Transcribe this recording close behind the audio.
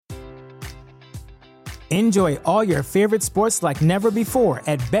Enjoy all your favorite sports like never before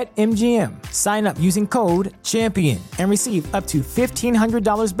at BetMGM. Sign up using code CHAMPION and receive up to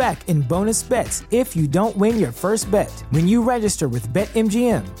 $1,500 back in bonus bets if you don't win your first bet. When you register with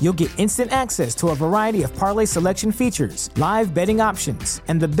BetMGM, you'll get instant access to a variety of parlay selection features, live betting options,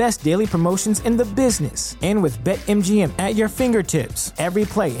 and the best daily promotions in the business. And with BetMGM at your fingertips, every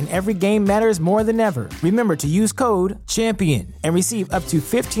play and every game matters more than ever. Remember to use code CHAMPION and receive up to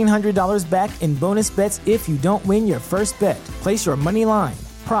 $1,500 back in bonus bets if you don't win your first bet. Place your money line,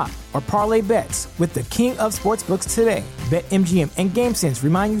 prop, or parlay bets with the king of sportsbooks today. BetMGM and GameSense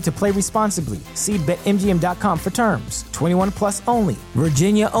remind you to play responsibly. See BetMGM.com for terms. 21 plus only.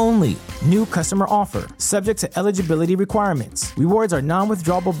 Virginia only. New customer offer. Subject to eligibility requirements. Rewards are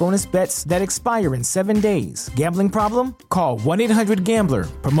non-withdrawable bonus bets that expire in 7 days. Gambling problem? Call 1-800-GAMBLER.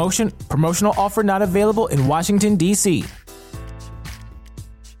 Promotional offer not available in Washington, D.C.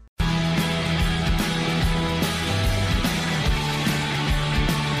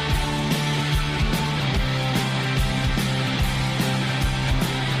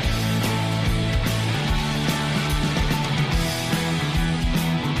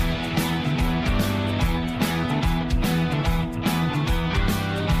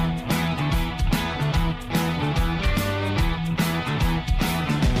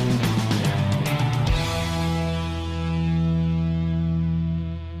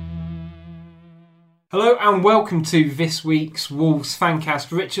 Hello and welcome to this week's Wolves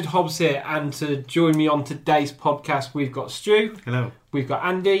Fancast. Richard Hobbs here, and to join me on today's podcast we've got Stu. Hello. We've got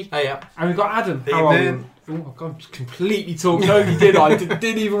Andy. Hey, yeah. And we've got Adam. Hey, How are you? Oh my god, just completely talked over you, did I?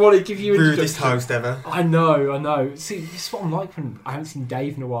 Didn't even want to give you Rudest host ever. I know. See, this is what I'm like when I haven't seen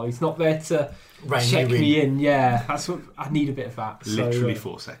Dave in a while. He's not there to check me in. Yeah, that's what I need, a bit of that. Literally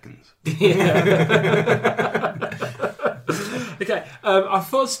 4 seconds. Yeah. Okay, I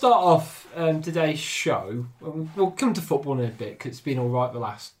thought I'd start off today's show. We'll come to football in a bit because it's been all right the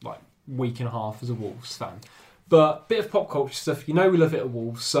last week and a half as a Wolves fan. But bit of pop culture stuff. You know we love it at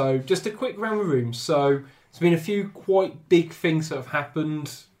Wolves. So just a quick round the room. So there's been a few quite big things that have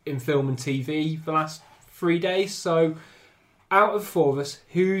happened in film and TV the last 3 days. So out of the four of us,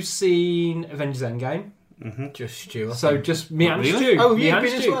 who's seen Avengers Endgame? Mm-hmm. Just Stu. So just me and Stu. Oh, you've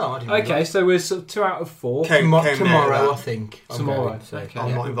been as well. Okay, so we're sort of 2 out of 4. Tomorrow, I think. Tomorrow. Okay.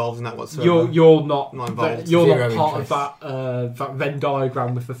 I'm not involved in that whatsoever. You're not involved. You're Zero not part interest. of that Venn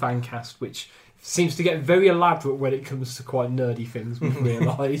diagram with the Fancast, which seems to get very elaborate when it comes to quite nerdy things. We've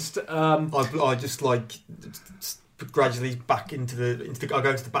realised. I just gradually back into the. I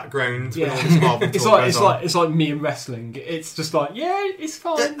go into the background. Yeah. When all this Marvel talk it's like me and wrestling. It's just like, yeah, it's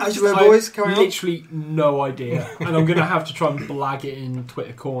fine. Yeah, as you were, boys, carry on. Literally no idea, and I'm going to have to try and blag it in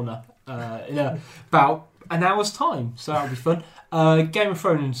Twitter corner in about an hour's time. So that'll be fun. Game of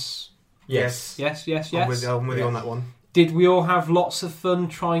Thrones. Yes. Yes. I'm with you on that one. Did we all have lots of fun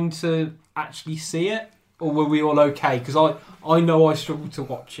trying to actually see it, or were we all okay? Because I know I struggled to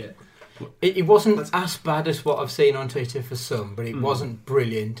watch it. It wasn't as bad as what I've seen on Twitter for some, but it wasn't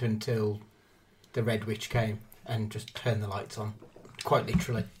brilliant until the Red Witch came and just turned the lights on. Quite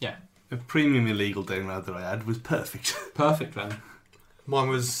literally. Yeah. The premium illegal download that I had was perfect. Perfect then. Mine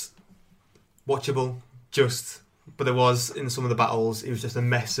was watchable, but there was, in some of the battles, it was just a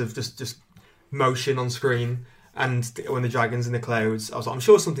mess of just motion on screen. And when the dragon's in the clouds, I was like, I'm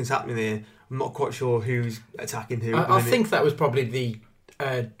sure something's happening here. I'm not quite sure who's attacking who. I think that was probably the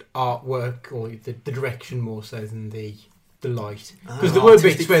artwork or the direction more so than the light. Because there were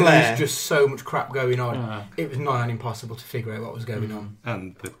bits where there was just so much crap going on. It was nigh on impossible to figure out what was going on.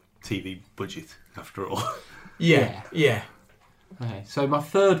 And the TV budget, after all. Yeah. Okay, so my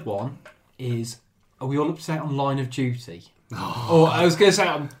third one is, are we all up to date on Line of Duty? Or I was going to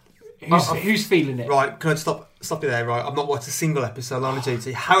say, who's feeling it? Right, can I stop you there? Right, I've not watched a single episode of Line of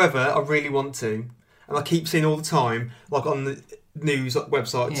Duty. However, I really want to. And I keep seeing all the time, like on the news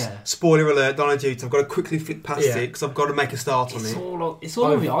websites, spoiler alert, Line of Duty. I've got to quickly flick past it because I've got to make a start on it. It's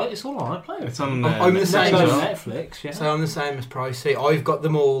all on iPlayer. It's on I'm the same as Netflix, yeah. So I'm the same as Pricey. I've got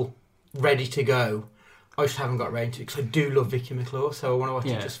them all ready to go. I just haven't got around to it because I do love Vicky McClure, so I want to watch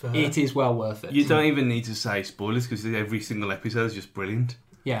it just for her. It is well worth it. You don't even need to say spoilers because every single episode is just brilliant.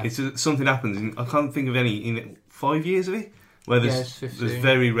 Yeah. It's something happens, and I can't think of any in 5 years of it where there's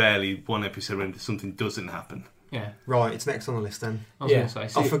very rarely one episode where something doesn't happen. Yeah. Right, it's next on the list then. I was going to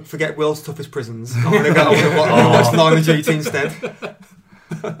say. I'll forget World's Toughest Prisons. I'm going to watch Line of Duty instead.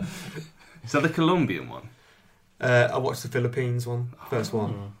 Is that the Colombian one? I watched the Philippines one, first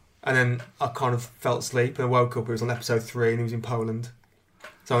one. And then I kind of fell asleep and I woke up. It was on episode 3 and he was in Poland.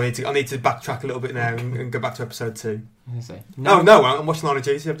 So I need to backtrack a little bit now and go back to episode 2. No, I'm watching Line of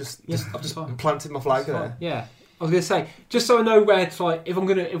Duty. I've just planted my flag there. Yeah. I was going to say, just so I know where to, like, if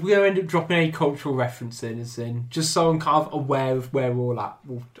we're going to end up dropping any cultural references in, just so I'm kind of aware of where we're all at,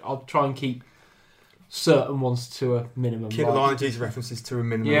 I'll try and keep certain ones to a minimum. Keep the Line of Duty references to a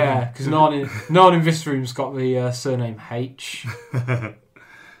minimum. Yeah, because no one in this room's got the surname H.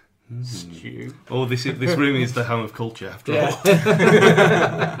 Stew. Oh, this room is the home of culture, after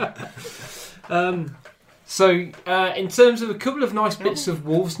all. So, in terms of a couple of nice bits of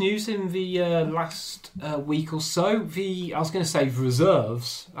Wolves news in the last week or so, I was going to say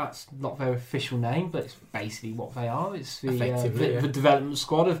reserves. That's not their official name, but it's basically what they are. It's the development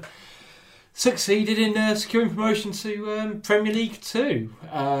squad have succeeded in securing promotion to Premier League 2.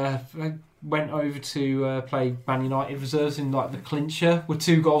 They went over to play Man United reserves in like the clincher. Were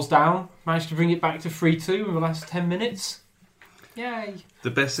 2 goals down. Managed to bring it back to 3-2 in the last 10 minutes. Yay!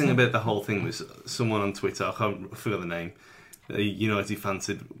 The best thing about the whole thing was someone on Twitter, I forgot the name, the United fan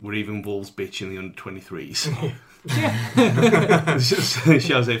said, "We're even Wolves bitch in the under-23s." Yeah. It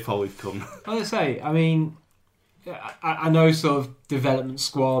shows how far we've come. I was going to say, I mean, I know sort of development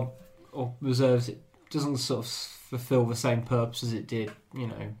squad or reserves, it doesn't sort of fulfil the same purpose as it did,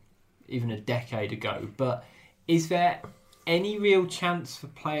 even a decade ago. But is there any real chance for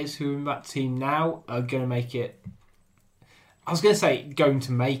players who are in that team now are going to make it? I was going to say going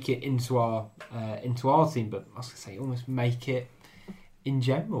to make it into our team, but I was going to say almost make it in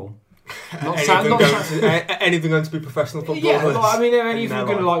general. Anything going to be professional football? Yeah, I mean, are any of them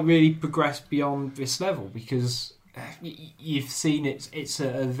going to like really progress beyond this level? Because you've seen it's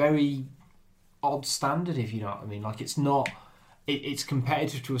a very odd standard, if you know what I mean. Like it's not. It's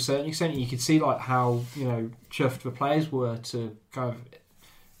competitive to a certain extent. You could see like how chuffed the players were to kind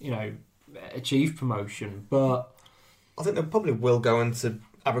of achieve promotion, but I think they probably will go on to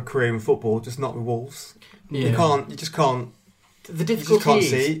have a career in football, just not with Wolves. Yeah. You just can't. The difficulty is,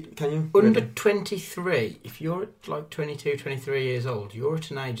 see it, can you? Under 23, if you're at like 22, 23 years old, you're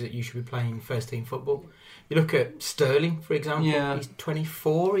at an age that you should be playing first team football. You look at Sterling, for example. Yeah. He's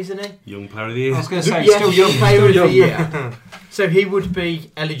 24, isn't he? Young player of the year. I was going to say, still young player of the year. So he would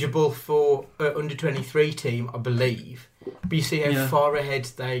be eligible for under 23 team, I believe. But you see how far ahead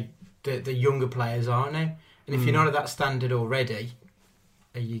the younger players are now. And if you're not at that standard already,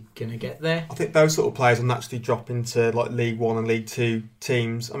 are you going to get there? I think those sort of players will naturally drop into like League 1 and League 2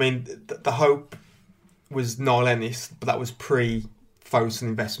 teams. I mean, the hope was Niall Ennis, but that was pre-Fosun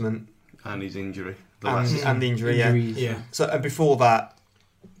investment. And his injury. And the injury, yeah. So, and before that,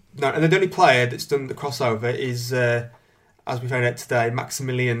 no, and the only player that's done the crossover is, as we found out today,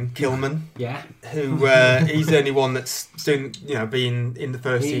 Maximilian Kilman. Yeah. Who he's the only one that's doing, being in the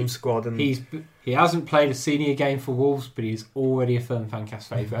first team squad. And he hasn't played a senior game for Wolves, but he's already a firm Fancast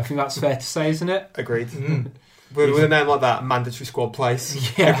favourite. I think that's fair to say, isn't it? Agreed. With a name like that, mandatory squad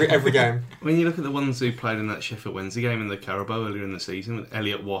place every game. When you look at the ones who played in that Sheffield Wednesday game in the Carabao earlier in the season, with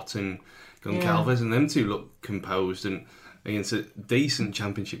Elliot Watt and Goncalves, and them two look composed and against a decent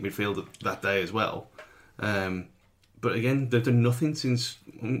championship midfield that day as well. But again, they've done nothing since,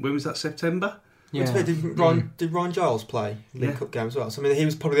 when was that, September? Yeah. Did Ryan Giles play League Cup game as well? So I mean, he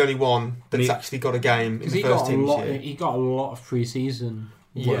was probably the only one that's actually got a game in the first team this year. He got a lot of pre-season.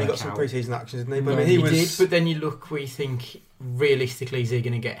 He got some pre-season actions, didn't he? But No, I mean, He did, but then you look, we think, realistically, is he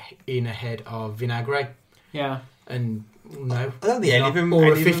going to get in ahead of Vinagre? Yeah. And no. I don't think any of them.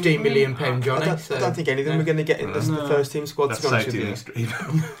 Or a £15 million Johnny. I don't think any of them are going to get in the first team squad. That's to be honest safety with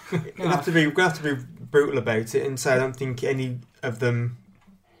you. We're going to have to be brutal about it and say I don't think any of them.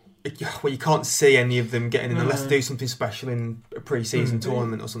 Well, you can't see any of them getting in unless they do something special in a pre-season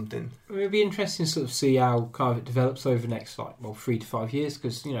tournament or something. It would be interesting to sort of see how kind of it develops over the next 3 to 5 years,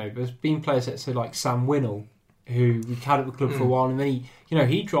 because there's been players that say like Sam Winnell, who we've had at the club for a while, and then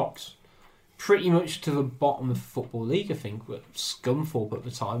he dropped pretty much to the bottom of the Football League, I think, with Scunthorpe at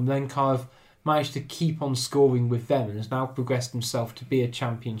the time, and then kind of managed to keep on scoring with them and has now progressed himself to be a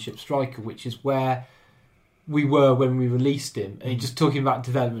championship striker, which is where we were when we released him. And just talking about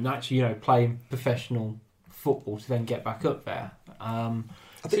development, actually, playing professional football to then get back up there. I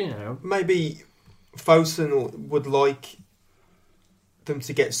think maybe Fosun would like them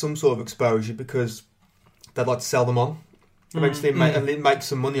to get some sort of exposure because they'd like to sell them on eventually and make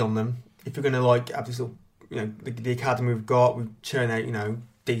some money on them. If you're going to have this, the academy we've got, we churn out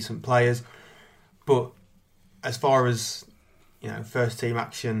decent players, but as far as first team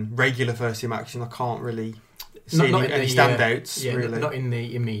action, regular first team action, I can't really see any standouts. Really, not in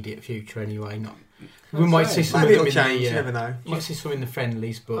the immediate future anyway. We might see some. Maybe it'll change. You never know. Might see some in the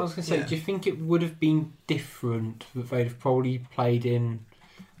friendlies, but I was going to say, do you think it would have been different that they'd have probably played in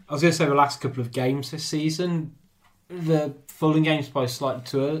I was going to say the last couple of games this season, the Fulham game's probably slightly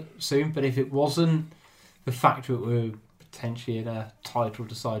too soon, but if it wasn't the fact that we're potentially in a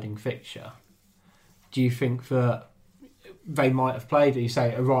title-deciding fixture, do you think that they might have played, you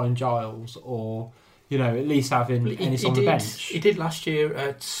say, a Ryan Giles or, at least having Ennis on the bench? He did last year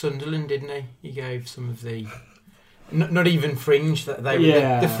at Sunderland, didn't he? He gave some of the... Not even fringe, that they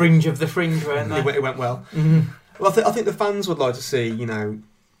were the fringe of the fringe, weren't they? It went well. Mm-hmm. Well, I think the fans would like to see,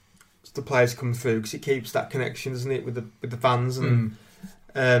 the players come through because it keeps that connection, doesn't it, with the fans and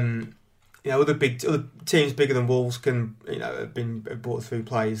other teams bigger than Wolves can have brought through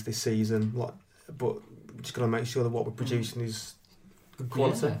players this season, but we're just got to make sure that what we're producing is good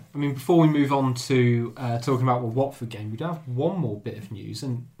quality. Yeah. I mean, before we move on to talking about the Watford game, we do have one more bit of news,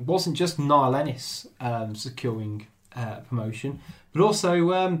 and it wasn't just Niall Ennis securing promotion, but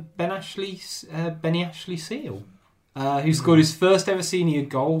also Benny Ashley Seal, who scored his first ever senior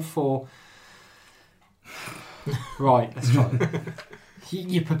goal for... Right, let's try it.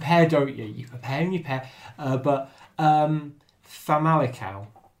 You prepare, don't you? You prepare and you prepare. But Famalicão.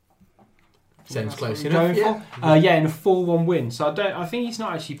 Sounds close enough. In a 4-1 win. So I think he's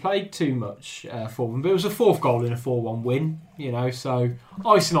not actually played too much for them, but it was a fourth goal in a 4-1 win. So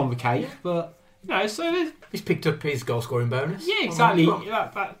icing on the cake. But so he's picked up his goal scoring bonus. Yeah, exactly.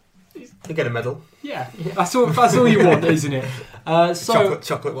 You get a medal. Yeah, that's all you want, isn't it?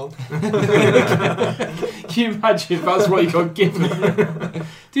 Chocolate one. Can you imagine if that's what you got given? To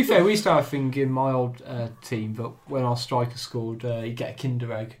be fair, we used to have a thing in my old team that when our striker scored, he'd get a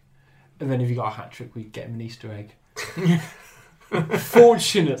Kinder Egg. And then if he got a hat-trick, we'd get him an Easter egg.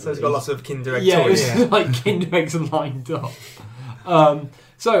 Fortunately. So he's got lots of Kinder Egg toys. Yeah, it was like Kinder Eggs lined up.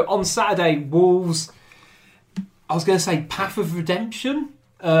 So on Saturday, Wolves, I was going to say path of redemption,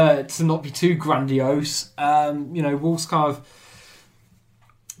 to not be too grandiose. Wolves kind of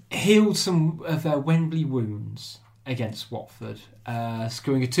healed some of their Wembley wounds against Watford,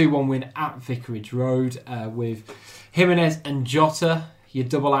 scoring a 2-1 win at Vicarage Road with Jimenez and Jota. Your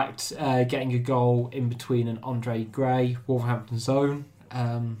double act getting a goal in between an Andre Gray, Wolverhampton's own,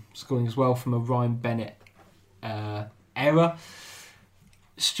 scoring as well from a Ryan Bennett error.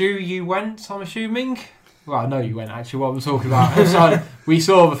 Stu, you went, I'm assuming? Well, I know you went, actually, what I'm talking about. So we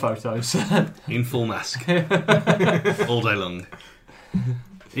saw the photos. In full mask. All day long.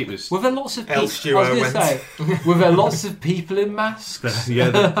 It was... Were there lots of people... were there lots of people in masks? Yeah,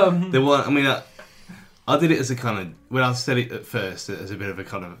 there were. I mean... I did it as a kind of, when I said it at first, as a bit of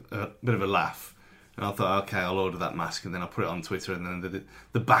a laugh, and I thought, okay, I'll order that mask, and then I put it on Twitter, and then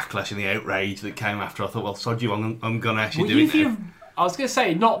the backlash and the outrage that came after, I thought, well, sod you, I'm going to actually do it now. I was going to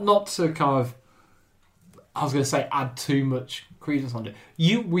say, not to kind of, I was going to say add too much credence on it.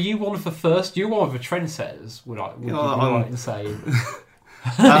 Were you one of the first? You were one of the trendsetters, would you be right in saying?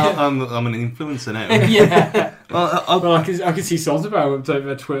 I'm an influencer now. Yeah. Well, I can see songs about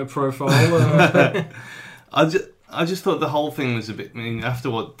their Twitter profile. I just thought the whole thing was a bit... I mean, after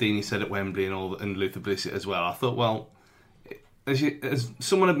what Deeney said at Wembley and Luther Blissett as well, I thought, well, as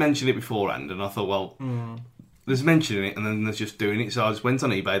someone had mentioned it beforehand, and I thought, well, there's mentioning it and then there's just doing it. So I just went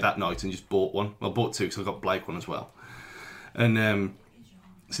on eBay that night and just bought one. Well, I bought two because I got Blake one as well. And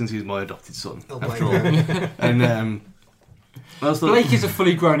since he's my adopted son, after all. And... Blake is a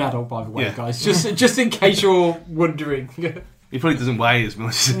fully grown adult, by the way, guys. Just in case you're wondering. He probably doesn't weigh as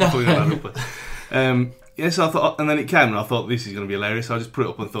much as a fully grown adult. But, so I thought, and then it came, and I thought this is going to be hilarious. So I just put it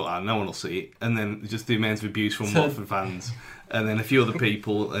up and thought, no one will see it. And then just the amount of abuse from Watford fans, and then a few other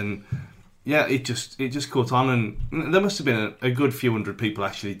people, and it just caught on. And there must have been a good few hundred people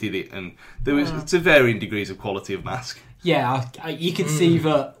actually did it, and there was to varying degrees of quality of mask. Yeah, you could see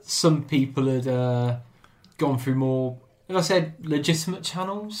that some people had gone through more. Have I said legitimate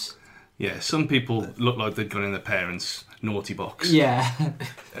channels? Yeah, some people looked like they'd gone in their parents' naughty box. Yeah.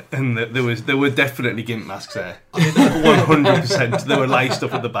 And there were definitely gimp masks there. 100%. They were laced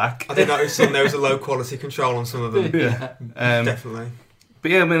up at the back. I did notice there was a low quality control on some of them. Yeah. Definitely.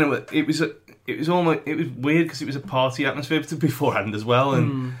 But yeah, I mean, it was weird because it was a party atmosphere beforehand as well,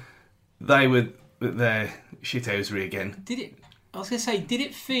 and they were their shithousery again. I was going to say, did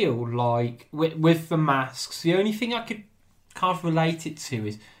it feel like, with the masks, the only thing I could kind of relate it to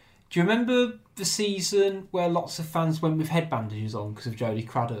is, do you remember the season where lots of fans went with head bandages on because of Jodie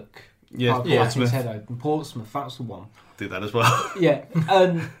Craddock? Yeah, Portsmouth. Head open. Portsmouth, that's the one. Do that as well. Yeah,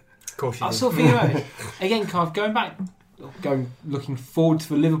 and of course you I was sort of thinking about it. Again, kind of going back, looking forward to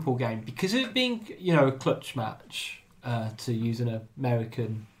the Liverpool game, because of it being, a clutch match, to use an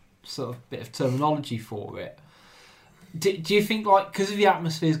American sort of bit of terminology for it. Do you think, because of the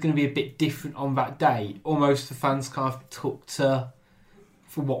atmosphere is going to be a bit different on that day, almost the fans kind of took to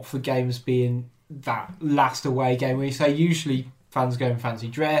for Watford games being that last away game where you say usually fans go in fancy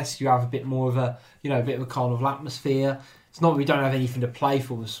dress, you have a bit more of a bit of a carnival atmosphere. It's not that we don't have anything to play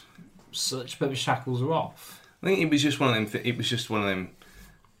for as such, but the shackles are off. I think it was just one of them. It was just one of them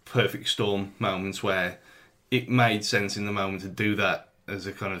perfect storm moments where it made sense in the moment to do that as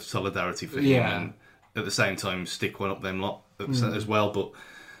a kind of solidarity for him, and at the same time stick one up them lot as well. But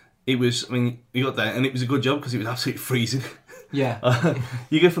it was, I mean, you got there, and it was a good job because it was absolutely freezing. Yeah,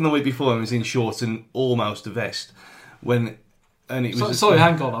 you go from the week before, and it was in shorts and almost a vest. It was. Sorry,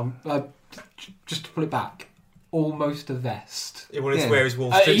 hang on. Just to pull it back. Almost a vest. He wanted to wear his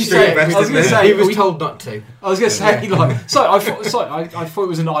Wall Street vest. I was going to say he was told not to. I was going to say I thought it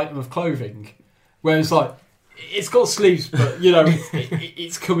was an item of clothing, where it's like it's got sleeves, but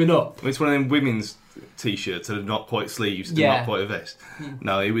it's coming up. It's one of them women's t-shirts that are not quite sleeves, and not quite a vest.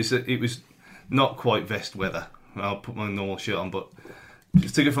 No, it was not quite vest weather. I'll put my normal shirt on, but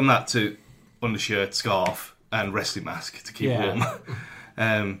just to go from that to undershirt, scarf, and wrestling mask to keep warm.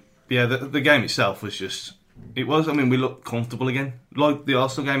 The game itself was just. It was. I mean, we looked comfortable again, like the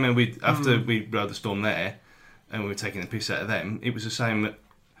Arsenal game. And after we rode the storm there, and we were taking the piss out of them. It was the same. That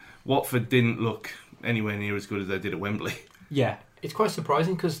Watford didn't look anywhere near as good as they did at Wembley. Yeah, it's quite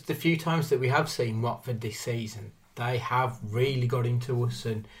surprising because the few times that we have seen Watford this season, they have really got into us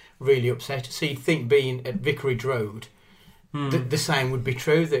and really upset us. So you'd think being at Vicarage Road, the same would be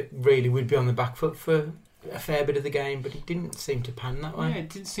true. That really would be on the back foot for a fair bit of the game, but it didn't seem to pan that way. Yeah, it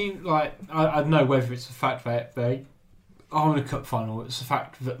didn't seem like I don't know whether it's the fact that they are in a cup final. It's the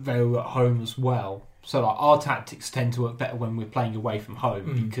fact that they were at home as well. So like our tactics tend to work better when we're playing away from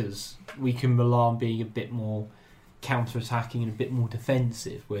home because we can rely on being a bit more counter-attacking and a bit more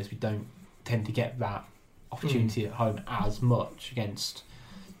defensive, whereas we don't tend to get that opportunity at home as much against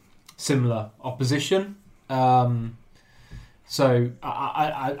similar opposition. So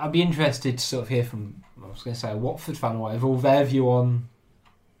I'd be interested to sort of hear from, I was going to say, a Watford fan or whatever, all their view on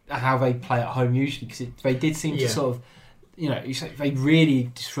how they play at home usually, because they did seem to sort of, they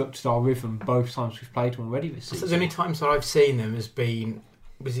really disrupted our rhythm both times we've played one already this season. So the only times that I've seen them has been,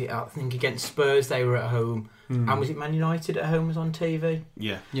 I think against Spurs they were at home, and was it Man United at home was on TV?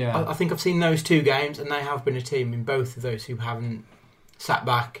 Yeah. I think I've seen those two games, and they have been a team in both of those who haven't sat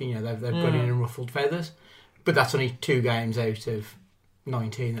back, they've gone in and ruffled feathers. But that's only 2 games out of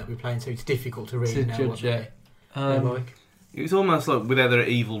 19 that we're playing, so it's difficult to really know what they're like. It was almost like with their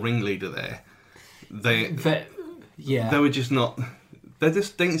evil ringleader there. They were just not. They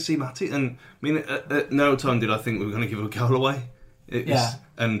just didn't seem at it, and I mean, at no time did I think we were going to give a goal away.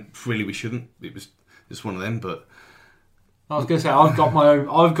 And really we shouldn't. It was just one of them. But I was going to say I've got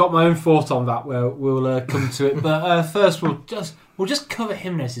my own thought on that. Where we'll come to it, but first we'll just cover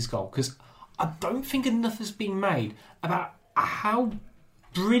Jimenez's goal because I don't think enough has been made about how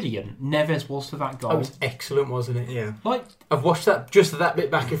brilliant Neves was for that goal. It was excellent, wasn't it? Yeah. Like I've watched that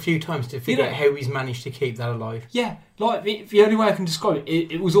bit back a few times to figure out how he's managed to keep that alive. Yeah, like the only way I can describe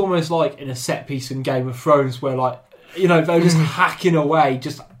it was almost like in a set piece in Game of Thrones where they were just hacking away.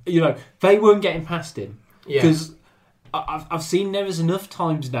 Just they weren't getting past him because I've seen Neves enough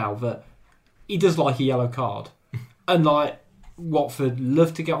times now that he does like a yellow card, and Watford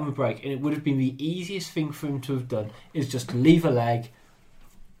love to get on the break, and it would have been the easiest thing for him to have done is just to leave a leg,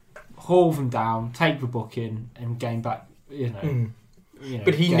 haul them down, take the booking, and gain back.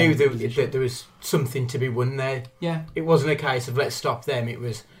 But he knew that there was something to be won there. Yeah, it wasn't a case of let's stop them. It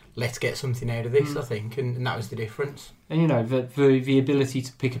was let's get something out of this. I think, and that was the difference. And the ability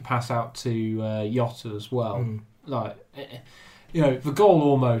to pick a pass out to Jota as well. The goal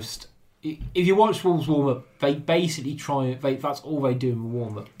almost. If you watch Wolves warm up, they basically that's all they do in the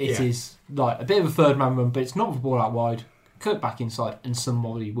warm up. It is like a bit of a third man run, but it's not the ball out wide, cut back inside, and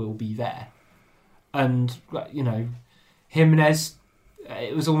somebody will be there. And Jimenez,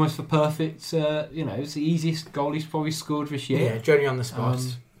 it was almost the perfect. It's the easiest goal he's probably scored this year. Yeah, Johnny on the spot.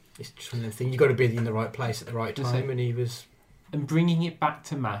 It's just one of the things. You've got to be in the right place at the right time, and he was. And bringing it back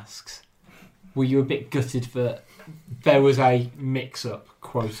to masks, were you a bit gutted that there was a mix-up,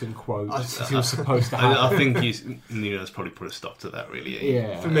 quote unquote, that he was supposed to happen? I think Nuno's probably put a stop to that, really.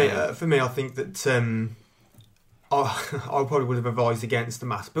 Yeah. For me, I think that I probably would have advised against the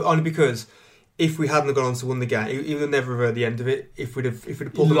mask, but only because if we hadn't gone on to win the game, he would have never heard the end of it. If we'd have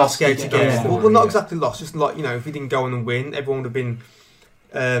pulled the last gate against, not exactly lost, just if we didn't go on and win, everyone would have been.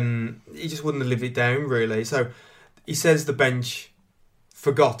 He just wouldn't have lived it down, really. So he says the bench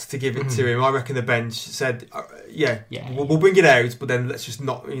forgot to give it to him. I reckon the bench said, we'll bring it out, but then let's just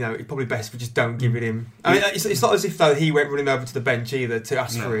not, it's probably best if we just don't give it him. I mean, it's not as if though he went running over to the bench either to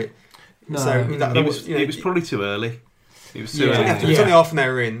ask for it. No. So it was probably too early. It was It's only half an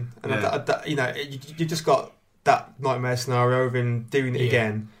hour in, and you just got that nightmare scenario of him doing it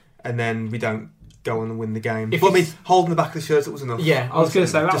again, and then we don't go on and win the game. Holding the back of the shirt, it was enough. Yeah, I was going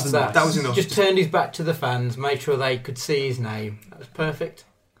to say that was enough. Just turned his back to the fans, made sure they could see his name. That was perfect.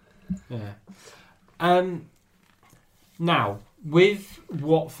 Yeah. Now, with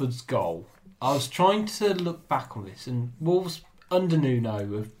Watford's goal, I was trying to look back on this, and Wolves under Nuno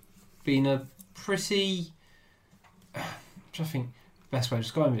have been a pretty... I think the best way of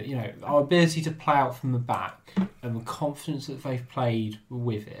describing it, our ability to play out from the back and the confidence that they've played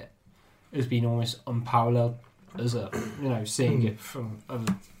with it has been almost unparalleled as seeing it from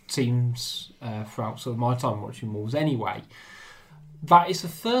other teams throughout sort of my time watching Wolves anyway. That is the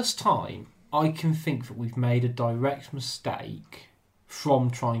first time I can think that we've made a direct mistake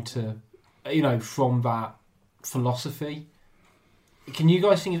from trying to, from that philosophy. Can you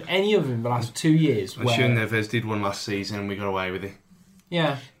guys think of any of them in the last 2 years? I'm sure Neves did one last season and we got away with it.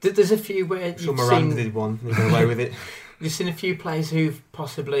 Yeah. There's a few where you've Miranda did one and we got away with it. You've seen a few players who've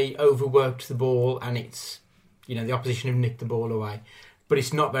possibly overworked the ball and it's, the opposition have nicked the ball away. But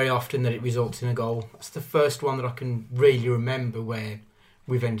it's not very often that it results in a goal. That's the first one that I can really remember where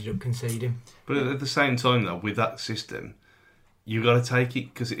we've ended up conceding. But at the same time, though, with that system, you've got to take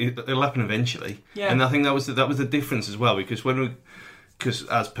it because it'll happen eventually. Yeah. And I think that was the difference as well because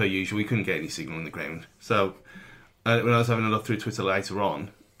as per usual, we couldn't get any signal on the ground. So when I was having a look through Twitter later on,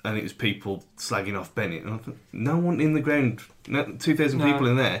 and it was people slagging off Bennett, and I thought, no one in the ground, 2,000 people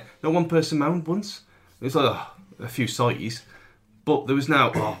in there, not one person moaned once. It was like a few sighs, but there was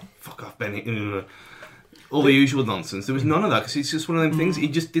no, fuck off Bennett, all the usual nonsense. There was none of that because it's just one of them things. He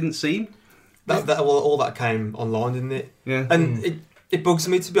just didn't see him. All that came online, didn't it? Yeah. And it bugs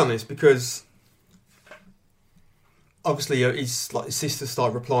me, to be honest, because obviously his sisters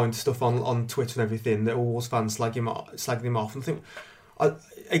started replying to stuff on Twitter and everything that all Wolves fans slagging him off. And I think,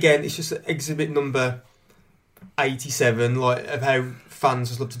 again, it's just exhibit number 87, of how fans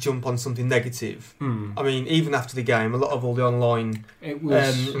just love to jump on something negative. I mean, even after the game, a lot of all the online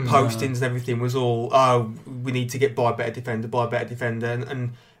postings and everything was all, we need to get by a better defender,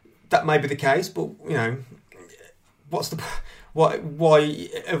 and that may be the case, but why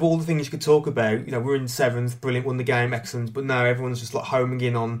of all the things you could talk about, we're in 7th, brilliant, won the game, excellent, but now everyone's just homing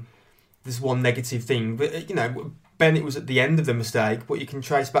in on this one negative thing. But Bennett was at the end of the mistake, but you can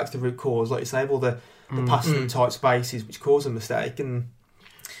trace back to the root cause, like you say, of all the passing in tight spaces which caused a mistake. And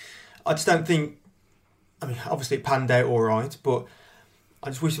I just don't think, obviously it panned out all right, but I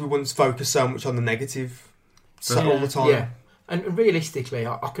just wish we wouldn't focus so much on the negative all the time. Yeah. And realistically,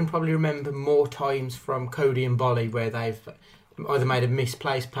 I can probably remember more times from Cody and Bolly where they've either made a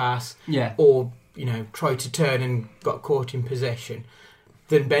misplaced pass or, tried to turn and got caught in possession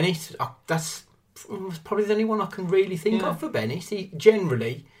than Bennett. That's probably the only one I can really think of for Bennett. He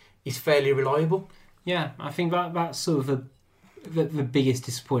generally is fairly reliable. Yeah, I think that's sort of the biggest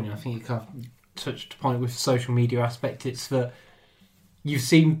disappointment. I think you kind of touched upon it with the social media aspect. It's that you've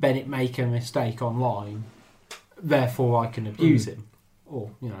seen Bennett make a mistake online, therefore I can abuse him,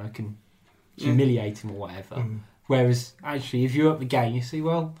 or I can humiliate him or whatever. Whereas actually, if you're at the game, you see,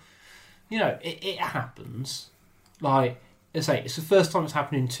 well, it happens. Like I say, it's the first time it's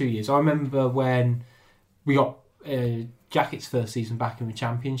happened in 2 years. I remember when we got Jacket's first season back in the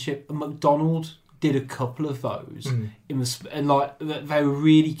Championship, and McDonald did a couple of those and they were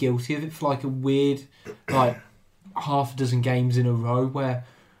really guilty of it for a weird half a dozen games in a row where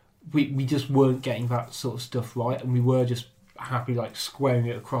we just weren't getting that sort of stuff right, and we were just happy squaring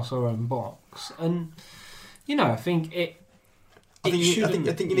it across our own box. And I think I think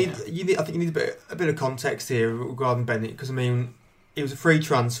you need a bit of context here regarding Bennett, because he was a free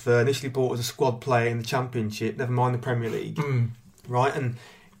transfer, initially bought as a squad player in the Championship, never mind the Premier League, right? And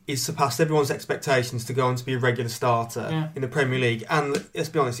he's surpassed everyone's expectations to go on to be a regular starter in the Premier League. And let's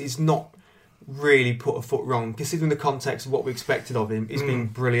be honest, he's not really put a foot wrong, considering the context of what we expected of him. He's been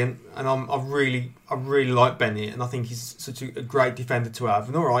brilliant, and I really like Bennett, and I think he's such a great defender to have.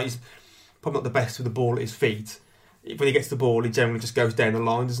 And alright, he's probably not the best with the ball at his feet. When he gets the ball, he generally just goes down the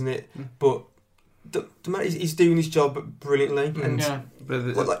line, doesn't it? But he's doing his job brilliantly. And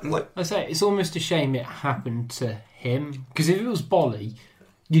I say, it's almost a shame it happened to him, because if it was Bolly,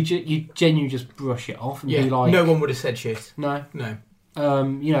 you genuinely just brush it off and be like, no one would have said shit. No. If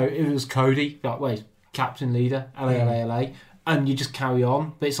it was Cody, he's captain, leader, LA, and you just carry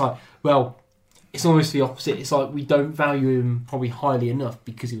on. But it's it's almost the opposite. It's we don't value him probably highly enough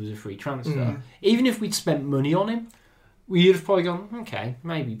because he was a free transfer. Even if we'd spent money on him, we'd have probably gone, okay,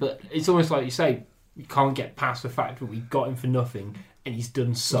 maybe. But it's almost like you say, you can't get past the fact that we got him for nothing, and he's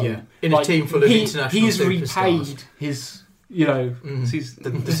done so. Yeah. In a team full of international he's superstars. repaid his, you know,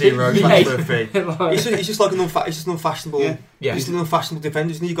 the zero transfer fee. Like, He's just like he's just an unfashionable. Yeah. He's an unfashionable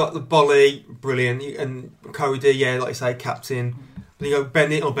defender. Isn't he? You got the Bolly, brilliant, and Cody, like you say, captain. But you go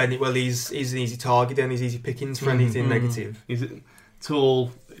Bennett. Well, he's an easy target and he's easy pickings for anything negative. He's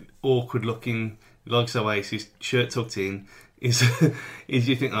tall, awkward looking, likes Oasis, shirt tucked in. Is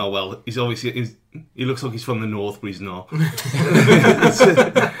you think, oh well, he's obviously he looks like he's from the north, but he's not.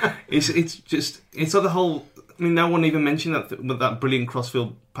 it's like the whole. I mean, no one even mentioned that brilliant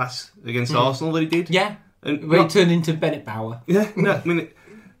crossfield pass against Arsenal that he did. yeah, and when it turned into Bennett Bauer. Yeah, no, I mean,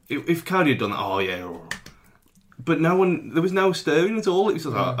 if Cody had done that, oh yeah, but no one, there was no stirring at all. It was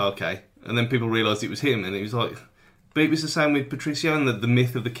like, oh, okay, and then people realised it was him, and it was like, but it was the same with Patricio and the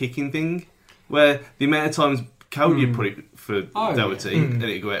myth of the kicking thing, where the amount of times Cody would put it for Doherty and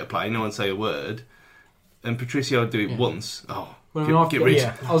it'd go out of play, no one say a word, and Patricio would do it once. Oh, well, get rid.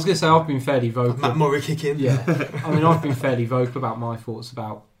 Yeah. I was going to say I've been fairly vocal. Matt Murray kicking. Yeah, I mean I've been fairly vocal about my thoughts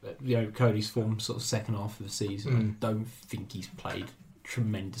about Cody's form, sort of second half of the season. I don't think he's played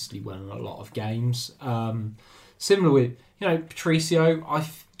tremendously well in a lot of games. Similar with Patricio.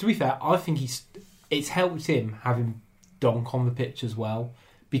 To be fair, I think it's helped him having Donk on the pitch as well.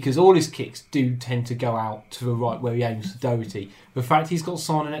 Because all his kicks do tend to go out to the right where he aims for Doherty. The fact he's got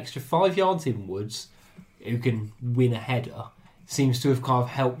someone an extra 5 yards inwards who can win a header seems to have kind of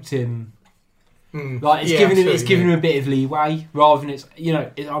helped him. Like it's given him a bit of leeway rather than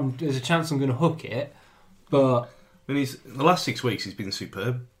there's a chance I'm going to hook it, but the last 6 weeks he's been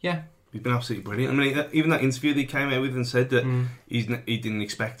superb. Yeah, he's been absolutely brilliant. I mean, even that interview that he came out with and said that he didn't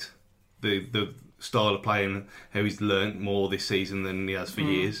expect the style of playing, how he's learnt more this season than he has for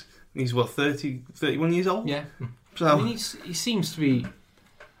years. He's 31 years old? Yeah. So I mean, he seems to be...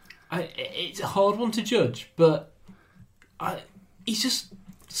 it's a hard one to judge, but he's just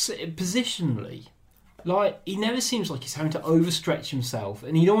positionally... Like, he never seems like he's having to overstretch himself,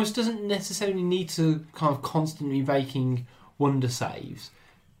 and he almost doesn't necessarily need to kind of constantly making wonder saves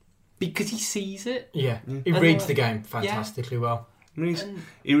because he sees it. Yeah, he reads the game fantastically well. I mean,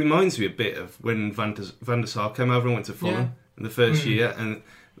 he reminds me a bit of when Van der Sar came over and went to Fulham in the first year, and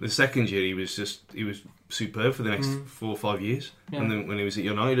the second year he was superb for the next 4 or 5 years, and then when he was at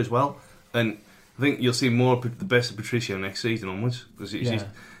United as well. And I think you'll see more of the best of Patricio next season onwards because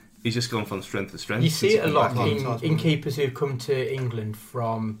he's just gone from strength to strength. You see it a lot in keepers who come to England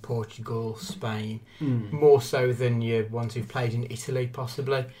from Portugal, Spain, more so than your ones who've played in Italy,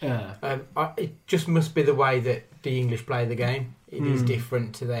 possibly. Yeah. It just must be the way that the English play the game. It is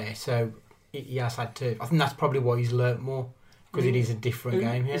different to there, so he has had to. I think that's probably why he's learnt more because it is a different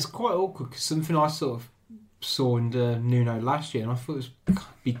game here. It's quite awkward because something I sort of saw in Nuno last year, and I thought it was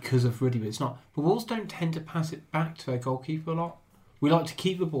because of Ruddy, but it's not. But Wolves don't tend to pass it back to their goalkeeper a lot. We like to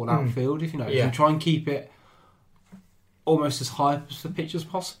keep the ball outfield, if we try and keep it almost as high up as the pitch as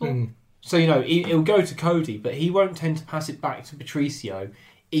possible. So, it'll go to Cody, but he won't tend to pass it back to Patricio,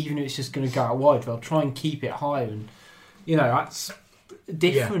 even if it's just going to go out wide. They'll try and keep it higher, and, that's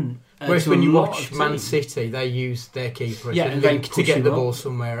different. Whereas when you watch Man City, they use their keeper as a link to get the ball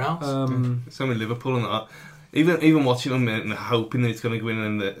somewhere else. So with Liverpool and that. Even watching them and hoping that it's going to go in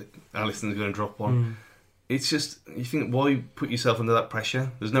and that Alisson's going to drop one. It's just, you think, why put yourself under that pressure?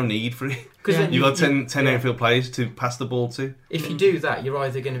 There's no need for it. Because you've got 10 outfield players to pass the ball to. If you do that, you're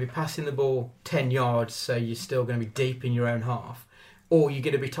either going to be passing the ball 10 yards, so you're still going to be deep in your own half, or you're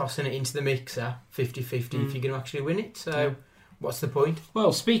going to be tossing it into the mixer 50-50 if you're going to actually win it. So what's the point?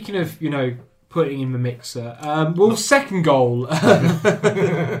 Well, speaking of, putting in the mixer, second goal.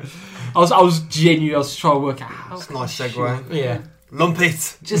 I was trying to work out how. It's a nice segue. Yeah. Lump it.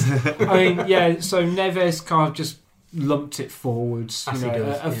 So Neves kind of just lumped it forwards.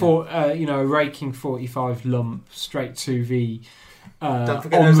 A raking 45 lump straight to the don't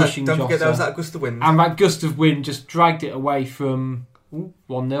forget there was that gust of wind. And that gust of wind just dragged it away from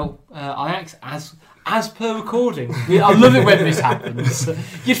 1-0 Ajax as per recording. I love it when this happens.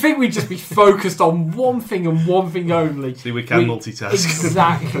 You'd think we'd just be focused on one thing and one thing only. See, we can multitask.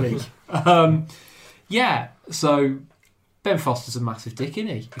 Exactly. So Ben Foster's a massive dick, isn't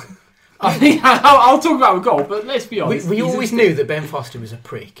he? I think I'll talk about the goal, but let's be honest. We always knew that Ben Foster was a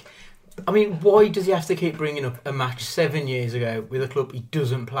prick. I mean, why does he have to keep bringing up a match 7 years ago with a club he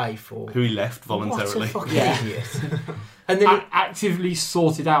doesn't play for? Who he left voluntarily. What a fucking idiot. And then actively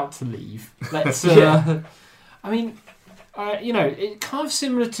sorted out to leave. Let's. It's kind of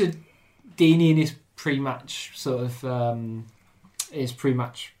similar to Deeney in his pre-match sort of his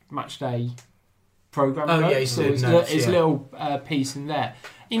pre-match match day program. Oh, yeah, so his little piece in there.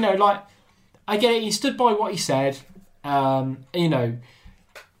 I get it. He stood by what he said. You know,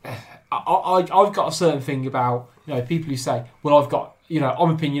 I've got a certain thing about, you know, people who say, well, I've got, you know,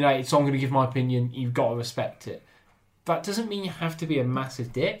 I'm opinionated, so I'm going to give my opinion. You've got to respect it. That doesn't mean you have to be a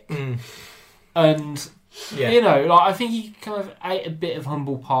massive dick. And, you know, like, I think he kind of ate a bit of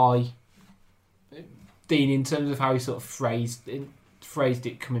humble pie, Dean, in terms of how he sort of phrased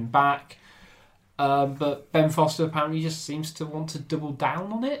it coming back. But Ben Foster apparently just seems to want to double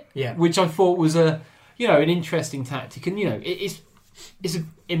down on it, which I thought was an interesting tactic. And, you know, it's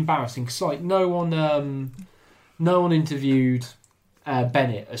embarrassing because, like, no one interviewed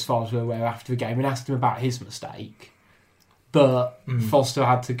Bennett, as far as we're aware, after the game and asked him about his mistake. But Foster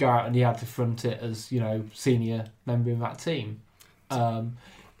had to go out and he had to front it as, you know, senior member of that team.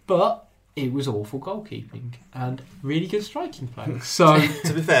 But it was awful goalkeeping and really good striking play. So,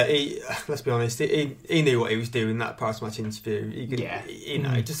 to be fair, let's be honest, he knew what he was doing in that post-match interview. He could, you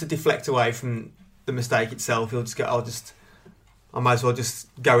know, just to deflect away from the mistake itself, he'll just go, I might as well just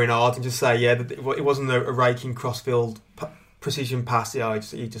go in hard and just say, it wasn't a raking crossfield precision pass.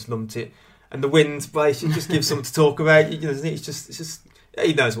 He just lumped it. And the wind, basically, just gives something to talk about. You know, it's just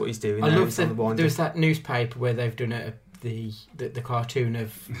he knows what he's doing. I love that there's that newspaper where they've done the cartoon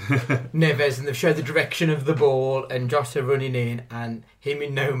of Neves, and they've showed the direction of the ball and Jota running in and him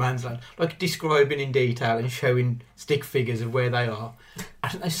in no man's land, like describing in detail and showing stick figures of where they are. I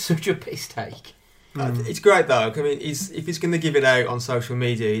think that's such a piss take. It's great though. I mean, if he's going to give it out on social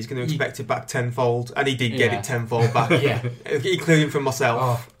media, he's going to expect it back tenfold, and he did get it tenfold back. Including from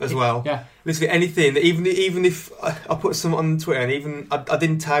myself as well. Yeah, literally anything. Even if I put some on Twitter, and even I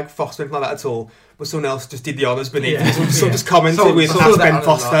didn't tag Foster or anything like that at all, but someone else just did the honours beneath. Just commented with Ben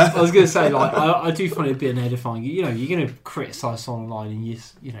Foster. I was going to say, like, I do find it a bit edifying. You know, you're going to criticise someone online, and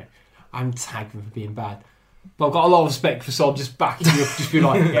you know, I'm tagged them for being bad. But I've got a lot of respect for Sol just backing you up, just be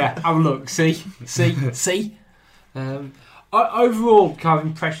like, have a look, see. Overall, kind of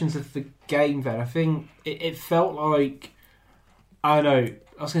impressions of the game then, I think it felt like, I don't know,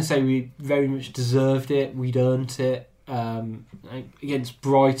 I was going to say we very much deserved it, we'd earned it. Against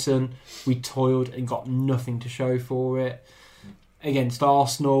Brighton, we toiled and got nothing to show for it. Against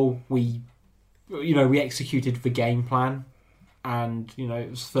Arsenal, we executed the game plan. And, you know, it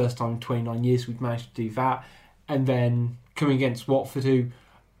was the first time in 29 years we'd managed to do that. And then coming against Watford, who,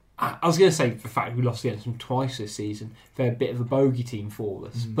 I was going to say the fact we lost against them twice this season, they're a bit of a bogey team for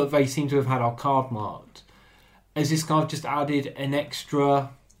us. But they seem to have had our card marked. Has this kind of just added an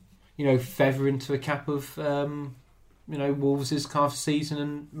extra, you know, feather into the cap of, Wolves' kind of season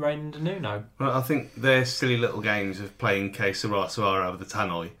and reign under Nuno? Well, I think their silly little games of playing Que Sera over the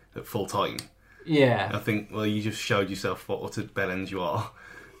Tannoy at full time. Yeah. I think, well, you just showed yourself what a bellend you are.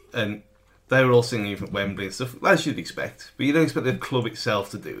 And they were all singing from Wembley and stuff, as you'd expect. But you don't expect the club itself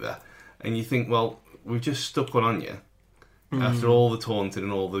to do that. And you think, well, we've just stuck one on you. After all the taunting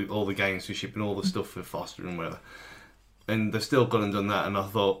and all the games for shipping, all the stuff for Foster and whatever. And they've still gone and done that. And I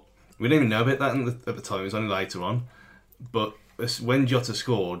thought, we didn't even know about that at the time. It was only later on. But when Jota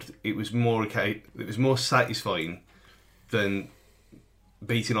scored, it was more satisfying than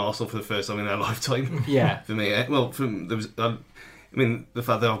beating Arsenal for the first time in their lifetime. Yeah. For me, the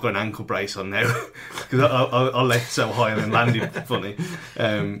fact that I've got an ankle brace on now because I left so high and then landed funny.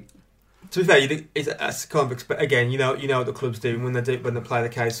 To be fair, that's kind of again, you know what the club's doing when they play the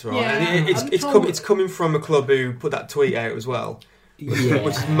case right. Yeah, and it's coming from a club who put that tweet out as well.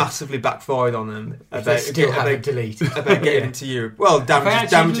 Which has massively backfired on them about getting into Europe. Well,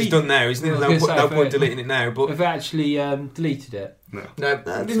 damage is done now, isn't it? No point deleting it now. But have they actually deleted it? No.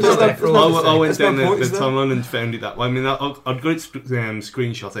 I went down the timeline and found it that way. I mean, I'd got it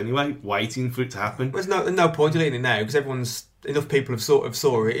screenshot anyway, waiting for it to happen. There's no point deleting it now because enough people have sort of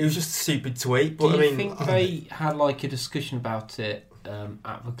saw it. It was just a stupid tweet. But Do you think they had like a discussion about it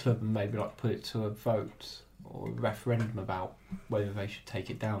at the club and maybe like put it to a vote or a referendum about whether they should take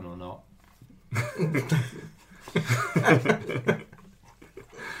it down or not?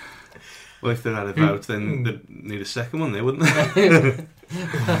 Well, if they had a vote, then they'd need a second one there, wouldn't they?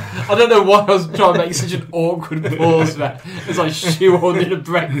 I don't know why I was trying to make such an awkward pause there. It's like shoehorned in a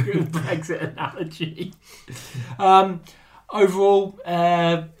Brexit analogy. Overall,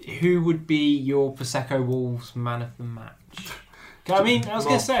 who would be your Prosecco Wolves man of the match? I mean, I was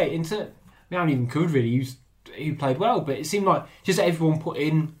going to say, we haven't even covered really who played well, but it seemed like just everyone put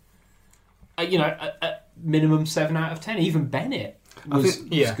in, a minimum 7 out of 10. Even Bennett was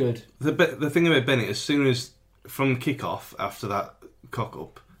good. The thing about Bennett, as soon as from kick-off after that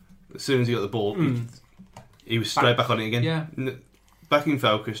cock-up, as soon as he got the ball, he was straight back on it again. Yeah. Back in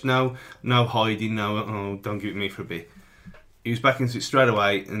focus. No hiding. No, don't give it me for a bit. he was back into it straight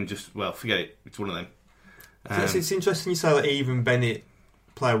away and just, forget it. It's one of them. It's interesting you say that even Bennett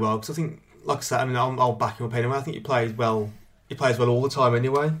played well, because I think, like I said, I'll back him up anyway. I think he plays well. He plays well all the time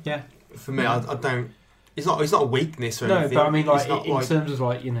anyway. Yeah. For me, I don't. It's not a weakness or anything. No, but I mean, in terms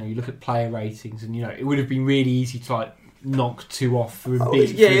of you look at player ratings, and it would have been really easy to knock 2 off for a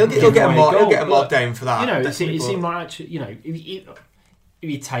bit. Yeah, he'll get a mark down for that. It seemed like actually, if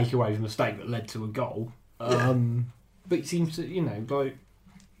you take away the mistake that led to a goal, but it seems to,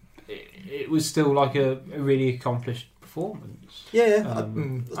 it was still like a really accomplished performance. Yeah.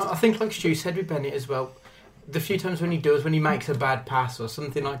 I think, like Stu said with Bennett as well, the few times when he makes a bad pass or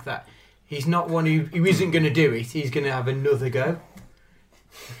something like that, he's not one who isn't going to do it. He's going to have another go.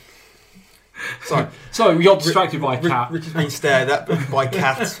 Sorry, we got distracted by a cat. Richard's being stared at by a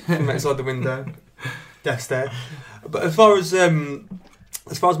cat from outside the window. Death stare. But as far as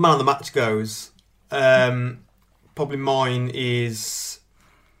man of the match goes, probably mine is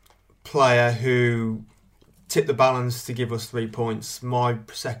player who tipped the balance to give us 3 points. My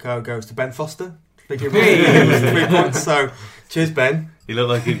Prosecco goes to Ben Foster. They give us 3 points. So, cheers, Ben. He looked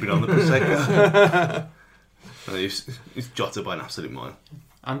like he'd been on the Prosecco. He's jotted by an absolute mile.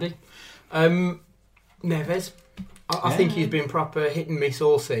 Andy? Neves. I think he's been proper hit and miss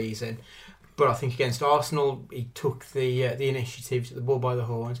all season, but I think against Arsenal he took the initiative, took the ball by the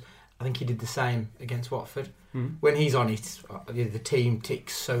horns. I think he did the same against Watford. When he's on it, the team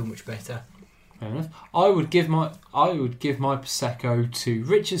ticks so much better. Fair enough. I would give my Prosecco to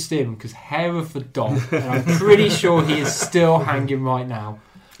Richard Stearman because hair of the dog, and I'm pretty sure he is still hanging right now.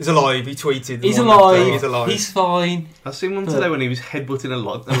 He's alive. He tweeted. He's alive. He's fine. I seen one today when he was headbutting a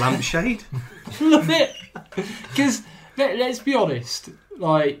lampshade. Love it. Because let's be honest,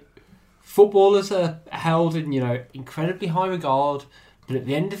 footballers are held in incredibly high regard, but at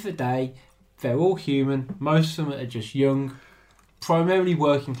the end of the day, they're all human. Most of them are just young, primarily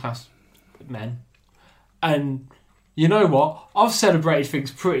working class men. And you know what? I've celebrated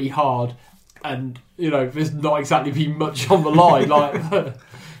things pretty hard, and there's not exactly been much on the line. I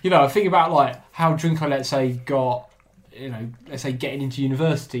think about how drunk I let's say got, let's say getting into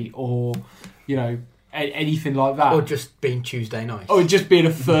university, or anything like that, or just being Tuesday night, or just being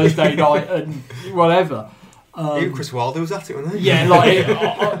a Thursday night and whatever. Even Chris Wilder was at it, wasn't he? Yeah,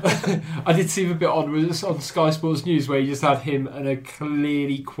 I did see a bit on Sky Sports News where you just had him and a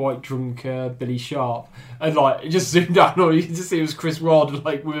clearly quite drunk Billy Sharp, and it just zoomed out, and you just see it was Chris Wilder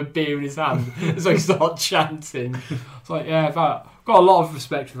with a beer in his hand, so he started chanting. It's I've got a lot of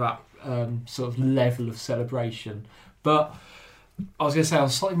respect for that sort of level of celebration. But I was going to say, on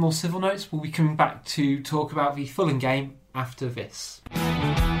slightly more civil notes, we'll be coming back to talk about the Fulham game after this.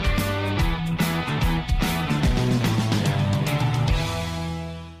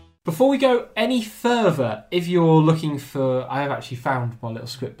 Before we go any further, if you're looking for... I have actually found my little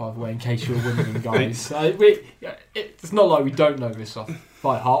script, by the way, in case you're wondering, guys. It's not like we don't know this off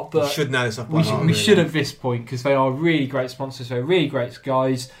by heart, but... We should know this off by heart. We should at this point, because they are really great sponsors. They're really great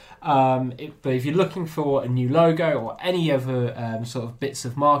guys. But if you're looking for a new logo or any other sort of bits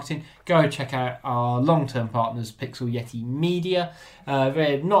of marketing, go check out our long-term partners, Pixel Yeti Media.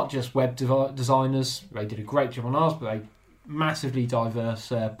 They're not just web designers. They did a great job on ours, but they massively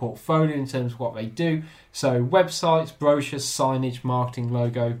diverse portfolio in terms of what they do. So websites, brochures, signage, marketing,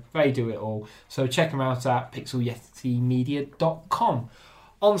 logo, they do it all. So check them out at pixelyetimedia.com.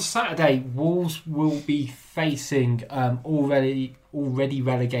 On Saturday, Wolves will be facing already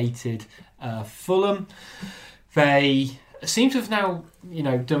relegated Fulham. They seem to have now,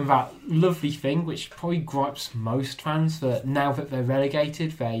 done that lovely thing, which probably gripes most fans, that now that they're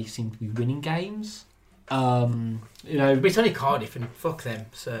relegated, they seem to be winning games. But it's only Cardiff, and fuck them.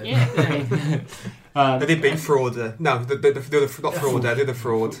 So yeah. They did beat Frauder. No, not Frauder. They're the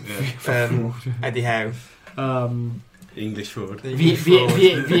fraud. Yeah. Eddie Howe. English fraud.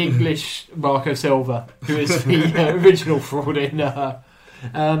 The English Marco Silva, who is the original fraud in.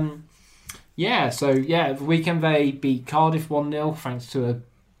 The weekend they beat Cardiff 1-0 thanks to a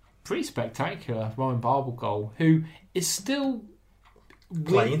pretty spectacular Ryan Babel goal, who is still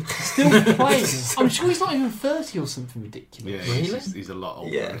playing. I'm sure he's not even 30 or something ridiculous. Yeah, he's a lot older.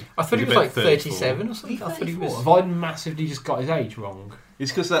 Yeah. I thought he was 37 or something. I thought he was. Have I massively just got his age wrong?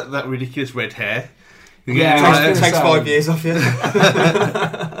 It's because that ridiculous red hair. Yeah, it takes 5 years off you.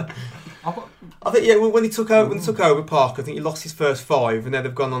 I think when he took over Park, I think he lost his first 5, and then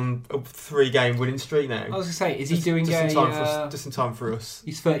they've gone on a 3-game winning streak now. I was going to say, is he doing just in time for us?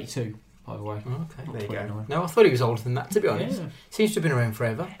 He's 32. By the way. Okay. There you go. No, I thought he was older than that, to be honest. Yeah. Seems to have been around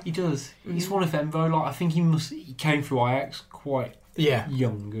forever. He does. He's one of them, though. I think he came through Ajax quite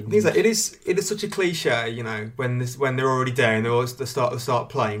young. And Things like it is such a cliche, you know, when they're already down, they start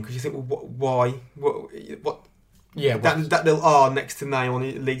playing because you think, well, why? What? Yeah, that little R next to name on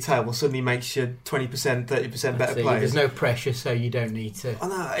the league table suddenly makes you 20%, 30% better players. There's no pressure, so you don't need to. I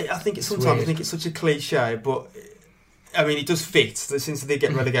know. I think it's such a cliche, but I mean, it does fit. Since they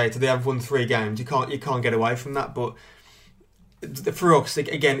get relegated, they have won 3 games. You can't get away from that. But for us,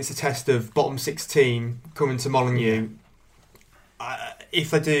 again, it's a test of bottom 6 team coming to Molineux.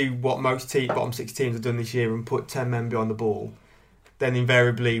 If they do what most bottom 6 teams have done this year and put 10 men behind the ball, then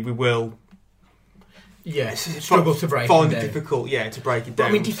invariably we will. Struggle to break find it it down. difficult, to break it But, down.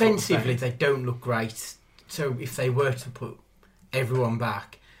 I mean, defensively, they don't look great. So if they were to put everyone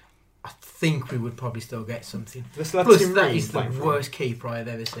back, I think we would probably still get something. Plus, that is the worst keeper I've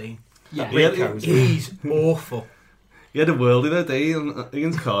ever seen. Yeah, he's awful. He had a worldie that day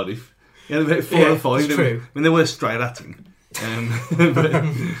against Cardiff. He had about 4 or 5. True. I mean, they were straight at him. But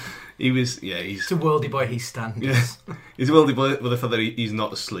he was, he's a worldie by his standards. Yeah, he's a worldie by the fact that he's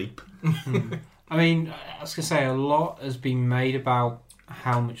not asleep. I mean, I was going to say a lot has been made about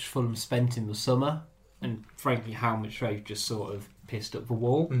how much Fulham spent in the summer, and frankly, how much they've just sort of pissed up the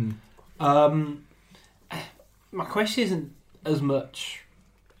wall. My question isn't as much,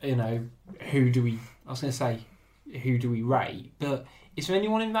 who do we rate, but is there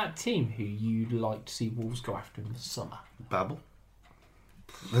anyone in that team who you'd like to see Wolves go after in the summer? Babel.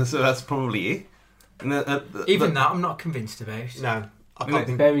 So that's probably it. And that I'm not convinced about. No. I can't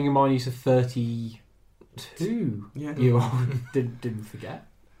think. Bearing in mind he's a 32 year old, didn't forget.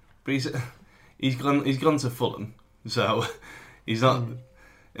 But he's gone to Fulham, so he's not,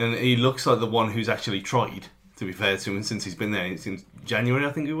 and he looks like the one who's actually tried. To be fair to him, since he's been there since January,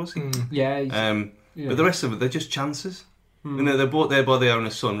 I think it was. But the rest of it, they're just chances. They're bought there by the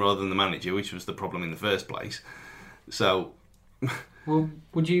owner's son rather than the manager, which was the problem in the first place. So, well,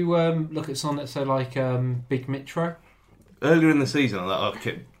 would you look at someone that's like Big Mitro? Earlier in the season,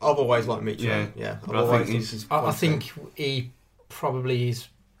 I've always liked Mitchell. Yeah. I think he probably is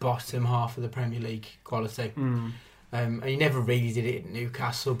bottom half of the Premier League quality. And he never really did it at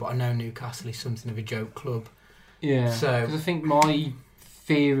Newcastle, but I know Newcastle is something of a joke club. Yeah. So because I think my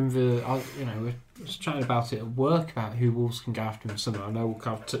fear in we're just chatting about it at work about who Wolves can go after in the summer. I know we'll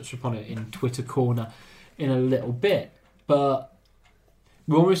kind of touch upon it in Twitter Corner in a little bit, but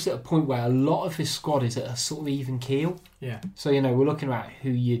we're almost at a point where a lot of his squad is at a sort of even keel. Yeah. So, we're looking at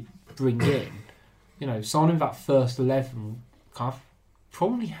who you bring in. Signing that first 11 kind of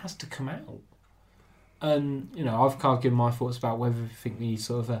probably has to come out. And, I've kind of given my thoughts about whether I think we need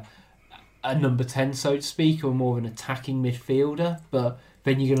sort of a number 10, so to speak, or more of an attacking midfielder. But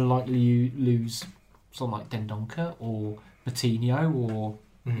then you're going to likely lose someone like Dendoncker or Matinho or,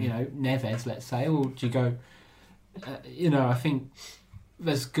 Neves, let's say. Or do you go... I think...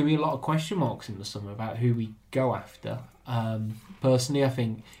 There's going to be a lot of question marks in the summer about who we go after. Personally, I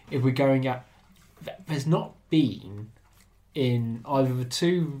think if we're going at... There's not been in either the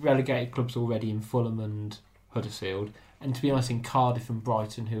 2 relegated clubs already in Fulham and Huddersfield, and to be honest, in Cardiff and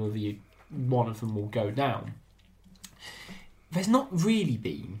Brighton, one of them will go down. There's not really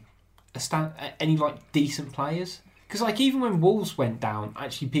been any decent players. Because even when Wolves went down,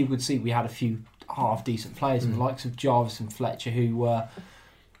 actually people could see we had a few half decent players, and the likes of Jarvis and Fletcher, who were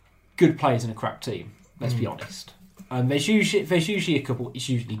good players in a crap team. Let's be honest. There's usually a couple. It's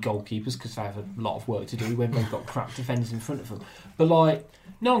usually goalkeepers because they have a lot of work to do when they've got crap defenders in front of them. But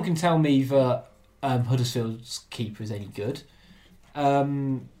no one can tell me that Huddersfield's keeper is any good.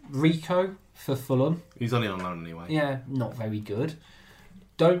 Rico for Fulham. He's only on loan anyway. Yeah, not very good.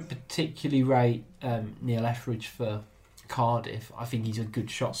 Don't particularly rate Neil Etheridge for Cardiff. I think he's a good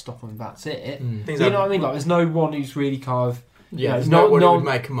shot stopper and that's it. You know what I mean? There's no one who's really kind of... there's no one who would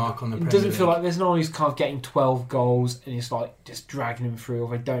make a mark on the Premier League. It doesn't feel like there's no one who's kind of getting 12 goals and it's just dragging them through,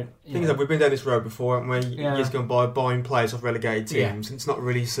 or they don't... Things like we've been down this road before, haven't we? Yeah. Years gone by, buying players off relegated teams. And it's not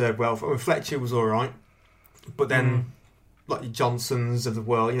really served well. Fletcher was alright, but then like your Johnsons of the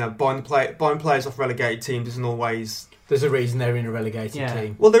world, buying players off relegated teams isn't always... There's a reason they're in a relegated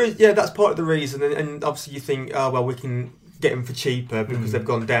team. Well, there is. Yeah, that's part of the reason, and obviously you think, we can get them for cheaper because they've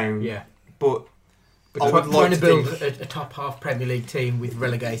gone down. Yeah, but I would like to build a top half Premier League team with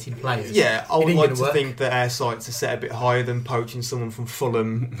relegated players. Yeah, I would like to think that our sights are set a bit higher than poaching someone from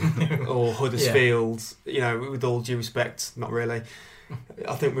Fulham or Huddersfield. With all due respect, not really.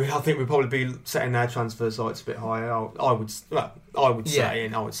 I think we'd probably be setting our transfer sights a bit higher. I would say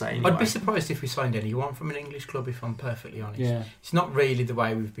anyway. I'd be surprised if we signed anyone from an English club, if I'm perfectly honest. Yeah. It's not really the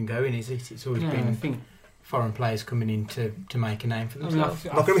way we've been going, is it? It's always been... I think foreign players coming in to make a name for themselves.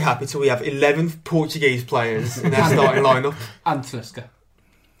 I'm not going to be happy till we have 11 Portuguese players in their starting lineup. And Talisca.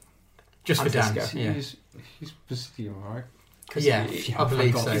 Just for dance. Yeah. He's Brazilian, right? Yeah, I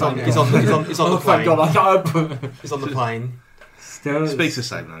believe so. He's on the plane. God, He's on the plane. Still speaks the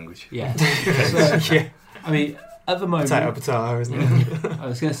same language. Yeah. Yeah. I mean, at the moment... Potato, isn't it? I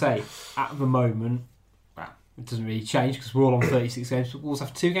was going to say, at the moment, well, it doesn't really change because we're all on 36 games, but Wolves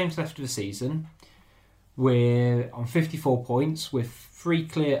have 2 games left of the season. We're on 54 points with 3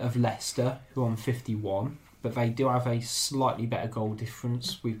 clear of Leicester, who are on 51, but they do have a slightly better goal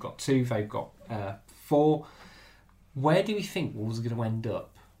difference. We've got 2, they've got 4. Where do we think Wolves are going to end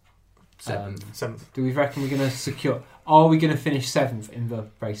up? 7th. Do we reckon we're going to secure... Are we going to finish 7th in the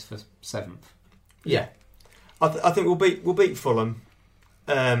race for 7th? Yeah. I think we'll beat Fulham,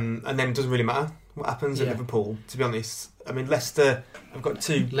 and then it doesn't really matter what happens at Liverpool. To be honest, I mean Leicester. I've got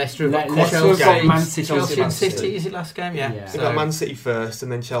 2. Leicester have got Chelsea games. Man City. Chelsea and City. Is it last game? Yeah. They've got Man City first,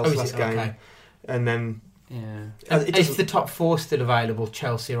 and then Chelsea last game, okay. and then If the top 4 still available,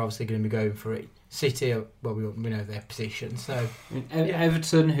 Chelsea are obviously going to be going for it. City, well, we know their position. So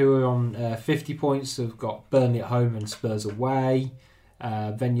Everton, who are on 50 points, have got Burnley at home and Spurs away.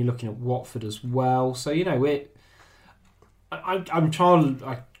 Then you're looking at Watford as well. So I'm trying.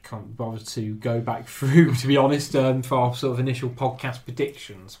 I can't bother to go back through, to be honest, for our sort of initial podcast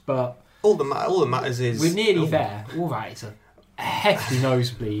predictions. But all that matters is we're nearly there. All that is a hefty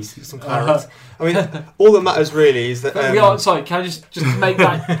nosebleed. Some clarity. I mean, all that matters really is that we are. Sorry, can I just make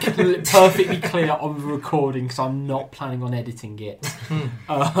that perfectly clear on the recording because I'm not planning on editing it.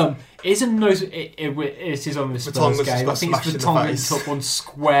 It's a nose. It is on the Spurs game. I think it's Vertonghen took one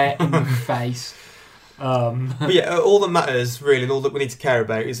square in the face. But yeah, all that matters really, and all that we need to care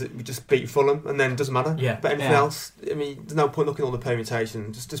about is that we just beat Fulham, and then it doesn't matter. Yeah. But anything else, I mean, there's no point looking at all the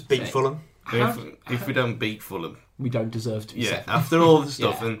permutations. Just beat Fulham. If we don't beat Fulham, we don't deserve to be second. After all the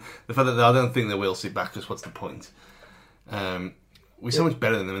stuff and the fact that I don't think they will sit back, because what's the point? We're so much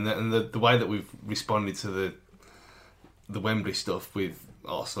better than them, and the way that we've responded to the Wembley stuff with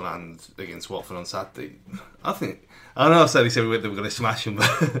Arsenal and against Watford on Saturday, I know I said they were going to smash them,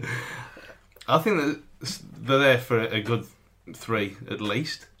 but I think that they're there for a good 3 at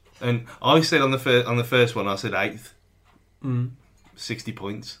least. And I said on the first one, I said 8th, 60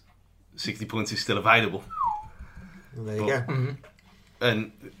 points. 60 points is still available. Well, there you go. Mm-hmm.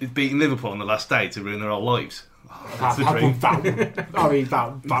 And beating Liverpool on the last day to ruin their whole lives. That's the dream. dream.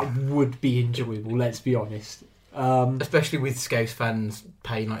 That would be enjoyable, let's be honest. Especially with Scouse fans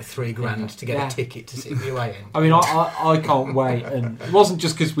paying like $3,000 to get a ticket to sit in the away end. I mean, I can't wait. And it wasn't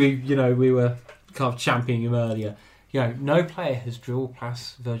just because we were kind of championing him earlier. No player has drilled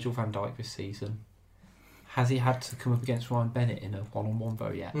past Virgil van Dijk this season. Has he had to come up against Ryan Bennett in a one-on-one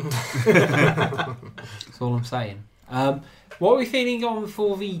vote yet? That's all I'm saying. What are we feeling on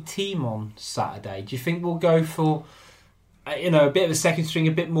for the team on Saturday? Do you think we'll go for a bit of a second string,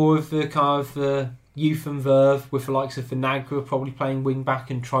 a bit more of the kind of youth and verve with the likes of Vinagre probably playing wing back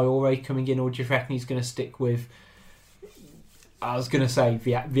and Traore coming in, or do you reckon he's going to stick with? I was going to say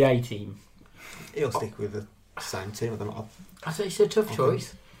the A team. He'll stick with the same team. I don't know. I think it's a tough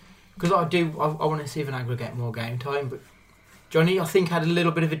choice. Because I want to see Vinagre get more game time, but Johnny, I think, had a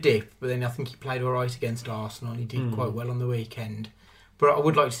little bit of a dip, but then I think he played all right against Arsenal. He did quite well on the weekend. But I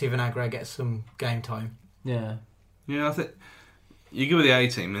would like to see Vinagre get some game time. Yeah. Yeah, I think you give it the A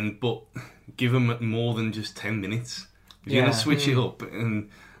team, but give them more than just 10 minutes. You're going to switch it up, and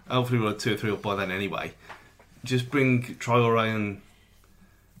hopefully we'll have 2 or 3 up by then anyway. Just bring Traore and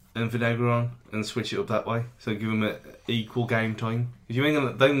Vinagre on and switch it up that way. So give them an equal game time. Because you ain't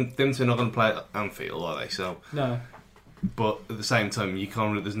gonna, them two are not going to play at Anfield, are they? So no. But at the same time, you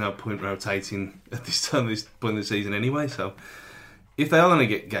can't. There's no point rotating at this point in the season anyway. So if they are going to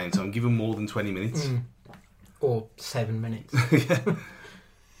get game time, give them more than 20 minutes. Or 7 minutes.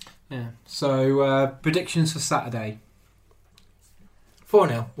 Yeah. So predictions for Saturday.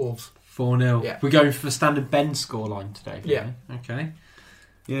 4-0 Wolves. 4-0. Yeah. We're going for the standard Ben scoreline today. Yeah. Okay.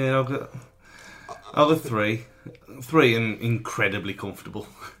 Yeah, I'll go 3. 3 and incredibly comfortable.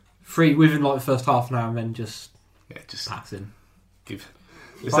 3 within like the first half an hour and then just passing.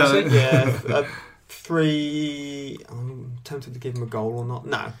 Yeah, 3. I'm tempted to give him a goal or not.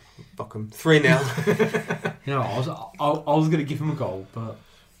 No, fuck him. 3-0. I was going to give him a goal, but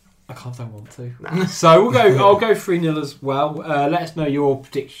I don't want to. Nah. So I'll go 3-0 as well. Let us know your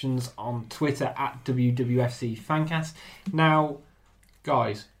predictions on Twitter at WWFC Fancast. Now,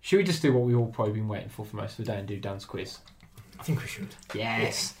 guys, should we just do what we've all probably been waiting for most of the day and do Dan's quiz? I think we should.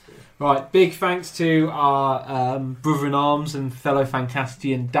 Yes. Right, big thanks to our brother-in-arms and fellow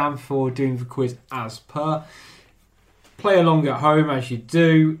Fancastian Dan for doing the quiz as per. Play along at home as you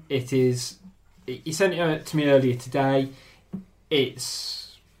do. He sent it to me earlier today.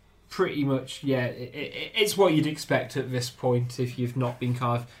 It's pretty much, it's what you'd expect at this point if you've not been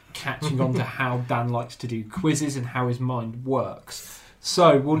kind of catching on to how Dan likes to do quizzes and how his mind works.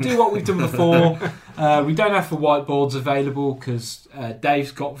 So we'll do what we've done before. We don't have the whiteboards available because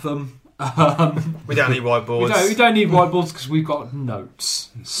Dave's got them. We don't need whiteboards. We don't need whiteboards because we've got notes.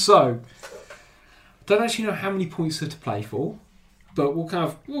 So I don't actually know how many points are to play for, but we'll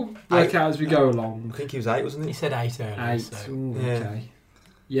work out as we go along. I think he was 8, wasn't he? He said 8 earlier. 8. So. Ooh, okay.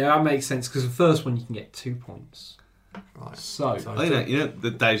 Yeah, that makes sense because the first one you can get 2 points. Right. So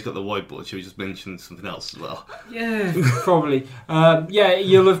that Dave's got the whiteboard. Should we just mention something else as well? Yeah, probably.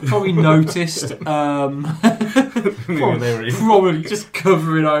 You'll have probably noticed. Probably just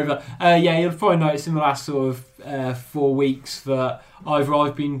covering over. You'll probably notice in the last sort of 4 weeks that either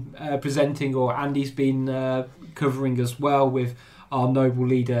I've been presenting or Andy's been covering as well with our noble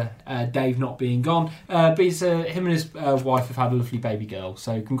leader Dave not being gone. But him and his wife have had a lovely baby girl.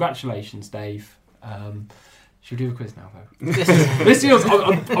 So congratulations, Dave. Should we do a quiz now, though? This feels.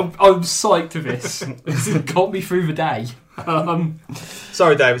 I'm psyched to this. This has got me through the day.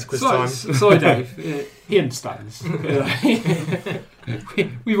 Sorry, Dave. It's quiz time. Sorry, Dave. He understands.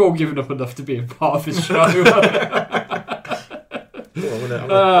 We've all given up enough to be a part of this show. I'm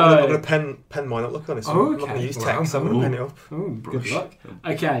going to pen mine up. Look on this. Oh, I'm not going to use text. I'm going to pen it up. Good luck.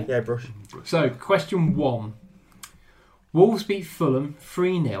 Okay. Yeah, brush. So, question 1. Wolves beat Fulham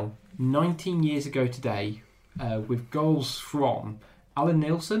 3-0 19 years ago today. With goals from Alan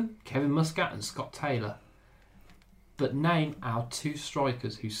Nielsen, Kevin Muscat and Scott Taylor. But name our 2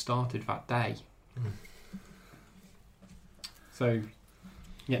 strikers who started that day. So,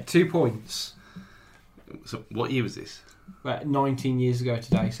 2 points. So what year was this? 19 years ago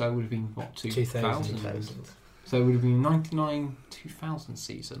today, so it would have been, 2000? So it would have been 99-2000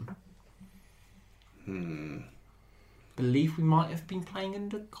 season. Believe we might have been playing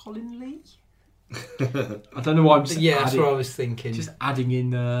under Colin Lee? I don't know why I'm just that's what I was thinking. Just adding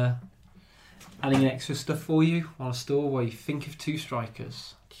in extra stuff for you on a store where you think of 2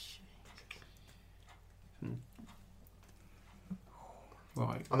 strikers.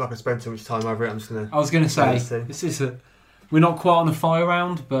 Right. I'm not going to spend too much time over it. I'm just going to. I was going to say this is we're not quite on a fire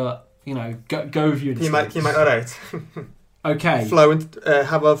round, but go with you. Can you make that 8? Okay. Flo and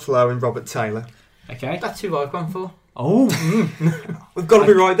how about Flo and Robert Taylor? Okay. That's who I've gone for. Oh, we've got to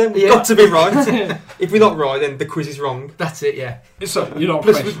be right then. We've got to be right. If we're not right, then the quiz is wrong. That's it. Yeah. So you're not.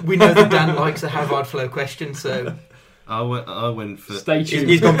 Plus, we know that Dan likes a Havard Flow question, so I went for. Stay tuned.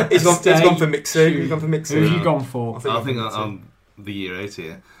 He's gone for Mixu. He's gone for Mixu. Who have you gone for? I think I'm the year out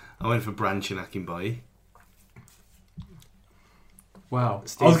here. I went for Branch and Akinbaye. Wow.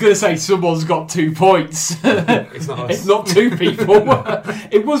 I was going to say someone's got 2 points. It's not us. It's not 2 people.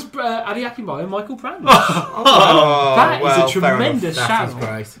 It was Adi Akinbaye and Michael Prandish. That is a tremendous shout.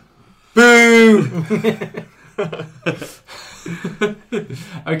 That is great.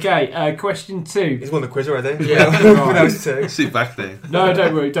 Okay, question 2. He's won the quiz already. Yeah. Who knows too? Sit back there. No,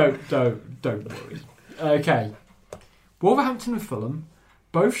 don't worry. Don't worry. Okay. Wolverhampton and Fulham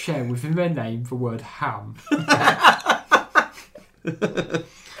both share within their name the word ham. But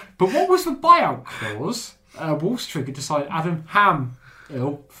what was the buyout clause Wolves triggered to sign Adam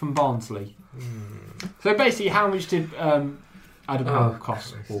Hamill from Barnsley? So basically, how much did Adam Hamill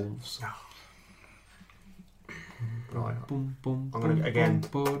cost Wolves? Right. I'm going to again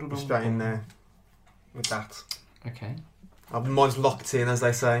straight in there with that. Okay. Mine's locked in, as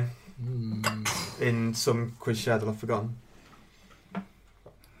they say, in some quiz show that I've forgotten.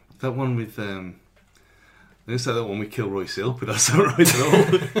 That one with they say that one with Kilroy Silk, but that's not right at all.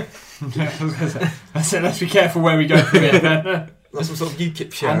 I said let's be careful where we go from here. That's some sort of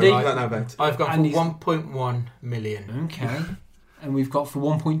UKIP show. Andy? I don't know about. I've gone for 1.1 million. Okay. And we've got for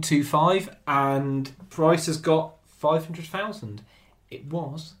 1.25, and Price has got 500,000. It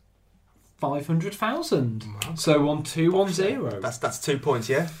was 500,000. Wow. So 1-2-1-0. That's 2 points,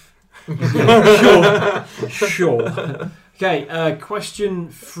 yeah. Sure. Okay. Question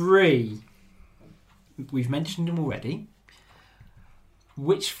 3. We've mentioned him already.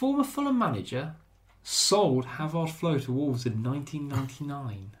 Which former Fulham manager sold Havard Flow to Wolves in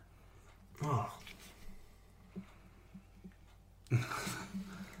 1999? Oh.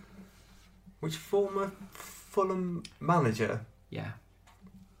 Which former Fulham manager? Yeah.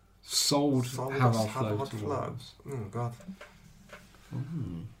 Sold Havard Flow to Wolves. Oh, God.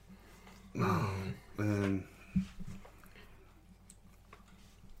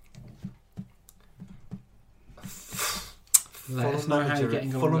 Let us know how you're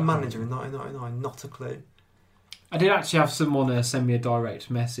getting on. Fulham manager in 1999, not a clue. I did actually have someone send me a direct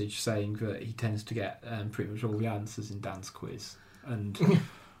message saying that he tends to get pretty much all the answers in Dan's quiz, and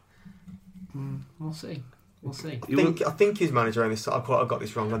we'll see. We'll see. I think he's manager on this. I got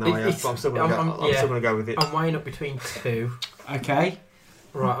this wrong. I know I have, but I'm still going to go with it. I'm weighing up between two. Okay.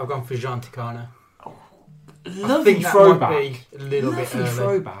 Right, I've gone for Jean Ticana. Lovely throwback. Might be a little bit early.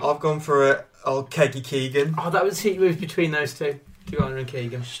 Throwback. I've gone for old Keggy Keegan. Oh, that was it was between those two, Ticana and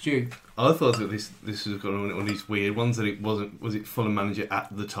Keegan. Stu. I thought that this was going to be one of these weird ones that it wasn't. Was it Fulham manager at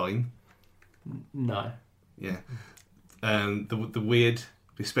the time? No. Yeah. The weird,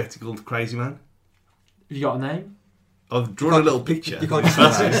 bespectacled crazy man. Have you got a name? I've drawn a little picture. You can't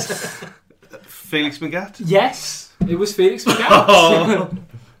just Felix Magath? Yes, it was Felix Magath.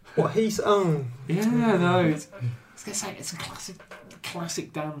 What he's Yeah, no, I was gonna say it's a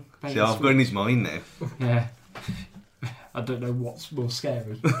classic Dan. See, I've got in his mind now. Yeah, I don't know what's more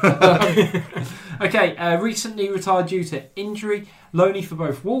scary. Okay, recently retired due to injury, loanee for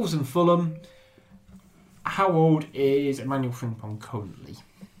both Wolves and Fulham. How old is Emmanuel Frimpong currently?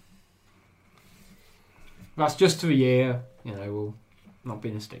 That's just for a year, we'll not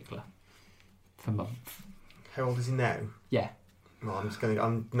being a stickler. For month. How old is he now? Yeah. Well,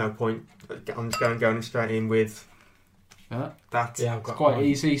 I'm no point. I'm just going straight in with that. Yeah, I've got it's quite one.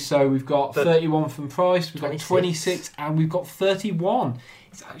 easy. So we've got 31 from Price, we've got 26, and we've got 31.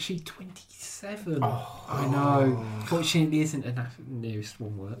 It's actually 27. Oh, I know. Fortunately, it isn't enough. Nearest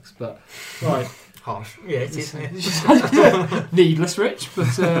one works, but right. Harsh. Yeah, it is, isn't it? Needless, Rich, but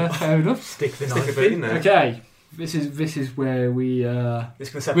fair enough. Stick the Stick knife a bit in in. there. Okay, this is where we. This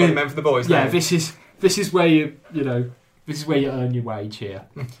is going to separate the men from the boys. Yeah, now. this is where you earn your wage here.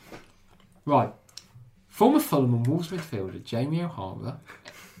 Right, former Fulham and Wolves midfielder Jamie O'Hara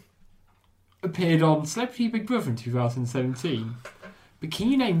appeared on Celebrity Big Brother in 2017. But can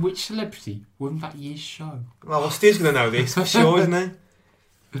you name which celebrity won that year's show? Well, Stu's going to know this for sure, isn't he?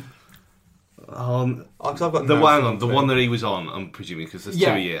 I've got the one that he was on, I'm presuming, because there's 2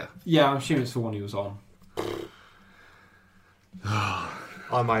 a year. Yeah, I'm assuming it's the one he was on. I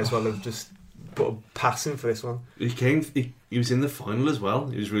might as well have just put a pass in for this one. He was in the final as well.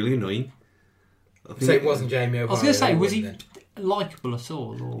 He was really annoying. So it wasn't Jamie O'Hara. I was going to say, was he likeable at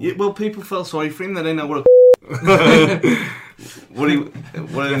all? Or? Yeah, well, people felt sorry for him. They didn't know what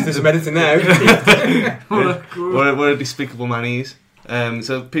There's some editing now. what a despicable man he is.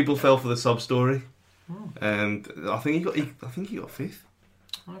 So people fell for the sob story, and I think he got fifth.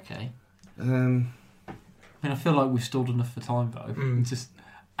 Okay. I I feel like we've stalled enough for time though.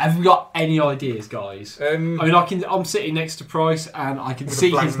 Have we got any ideas, guys? I'm sitting next to Price and I can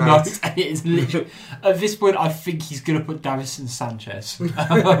see his notes, and it is literally at this point I think he's going to put Davison Sanchez.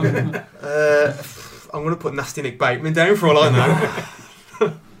 I'm going to put Nasty Nick Bateman down for all I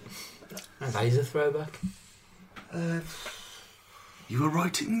know. That is a throwback. You were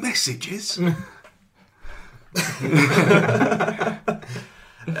writing messages? Do you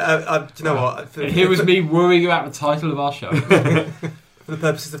know what? Here was me worrying about the title of our show. For the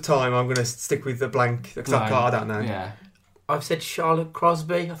purposes of time, I'm going to stick with the blank. Because I don't know. Yeah. I've said Charlotte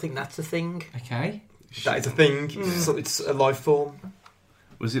Crosby. I think that's a thing. Okay. That is a thing. It's a life form.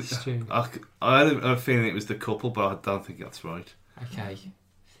 Was it? I had a feeling it was the couple, but I don't think that's right. Okay.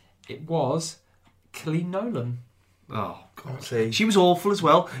 It was Colleen Nolan. Oh God! See, she was awful as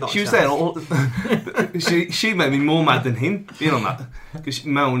well. She was there. She made me more mad than him. You know that because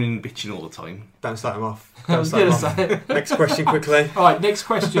moaning and bitching all the time. Don't start him off. I was going to say. Next question, quickly. All right, next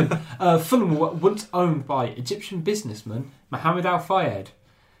question. Fulham were once owned by Egyptian businessman Mohammed Al Fayed,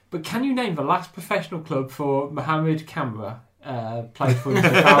 but can you name the last professional club for Mohammed Camara played for in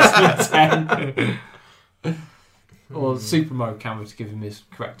 2010? Or Supermo Camara to give him his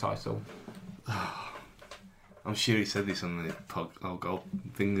correct title. I'm sure he said this on the goal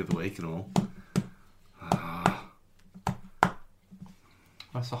thing of the week and all.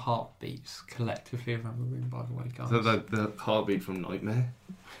 That's the heartbeats collectively around the room, by the way, guys. So the heartbeat from Nightmare.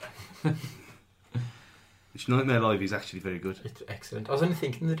 Which Nightmare Live is actually very good. It's excellent. I was only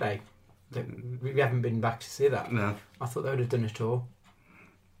thinking the day that we haven't been back to see that. No. I thought they would have done a tour.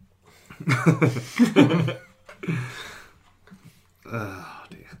 Oh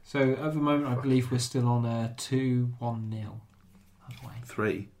dear. So at the moment, I believe we're still on 2-1-0.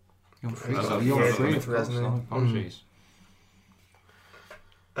 3. You're on 3. Oh, You're yeah, on 3, of three, course. hasn't it? Apologies.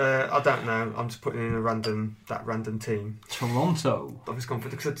 I don't know. I'm just putting in that random team. Toronto. I've just gone for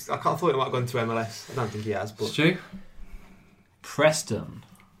because I thought he might have gone to MLS. I don't think he has. But Stu? Preston.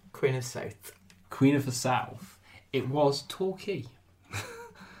 Queen of South. Queen of the South. It was Torquay.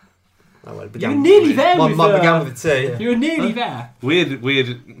 Oh, well, you were nearly there. Mine began with a T. Yeah. You were nearly there.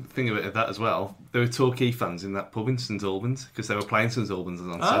 Weird thing about that as well. There were Torquay fans in that pub in St Albans because they were playing St Albans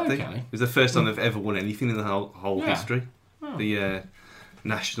on Saturday. Okay. It was the first time they've ever won anything in the whole history. Oh. The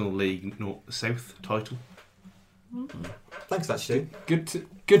National League South title. Thanks, that Stu. Good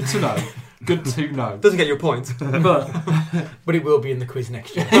to know. Good to know. Doesn't get your point. But it will be in the quiz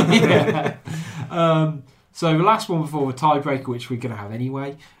next year. Yeah. So the last one before the tiebreaker, which we're going to have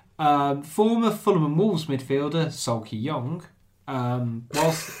anyway. Former Fulham and Wolves midfielder Solskjaer Young,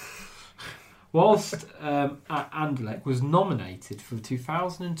 whilst at Anderlecht, was nominated for the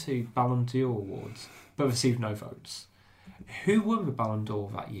 2002 Ballon d'Or Awards, but received no votes. Who won the Ballon d'Or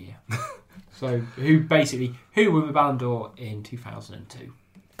that year? So, who won the Ballon d'Or in 2002?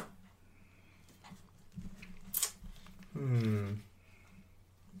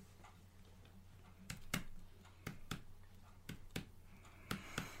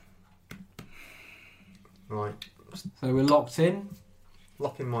 Right. So we're locked in.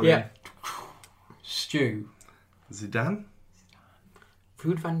 Locking mine Yeah. in. Stu. Zidane?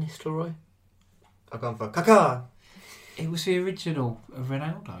 Ruud van Nistelrooy. I've gone for Kaká. It was the original of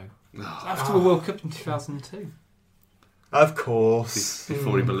Ronaldo. After the World Cup in 2002. Of course.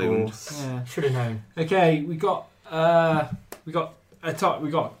 Before he ballooned. Yeah. Should have known. Okay, we got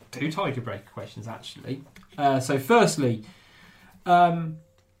two tiger breaker questions actually. So firstly, how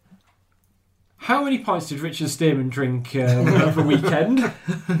many pints did Richard Stearman drink over the weekend?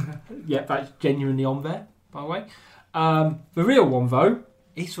 Yeah, that's genuinely on there, by the way. The real one though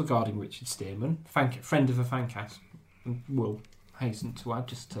is regarding Richard Stearman, friend of the Fancast. Will hasten to add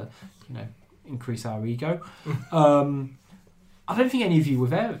just to increase our ego. I don't think any of you were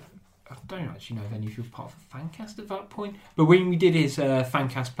there. I don't actually know if any of you were part of the Fancast at that point. But when we did his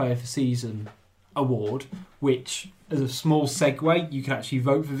Fancast Player of the Season award, which, as a small segue, you can actually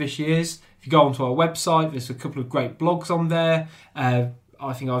vote for this year's. If you go onto our website, there's a couple of great blogs on there.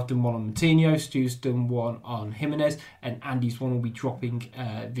 I think I've done one on Moutinho, Stu's done one on Jimenez, and Andy's one will be dropping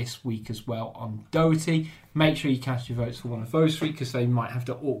this week as well on Doherty. Make sure you cast your votes for one of those three because they might have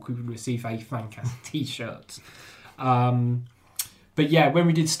to awkwardly receive a Fancast t-shirt. But yeah, when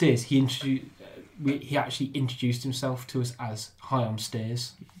we did Steers, he actually introduced himself to us as "Hi, I'm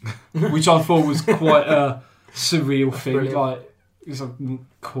Steers," which I thought was quite a surreal thing. Brilliant. Like, it's like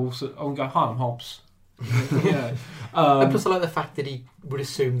cool. So I would go, "Hi, I'm Hobbs." Yeah. And plus, I like the fact that he would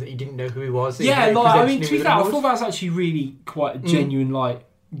assume that he didn't know who he was. Yeah, He like, I mean, presented to be him fair, I with an thought that was actually really quite a genuine,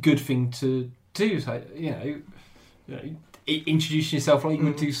 good thing to do. So, introducing yourself like you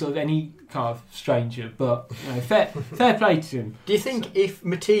would do sort of any kind of stranger. But fair play to him. Do you think if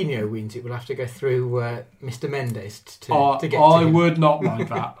Moutinho wins, it will have to go through Mr. Mendes to get to I him? would not mind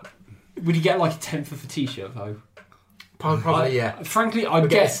that. Would he get like a tenth of a t-shirt though? Probably, yeah. Frankly, We'll I'd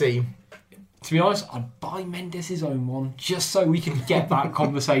get a get. seam. To be honest, I'd buy Mendes' own one just so we can get that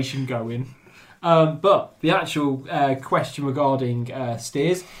conversation going. But the actual question regarding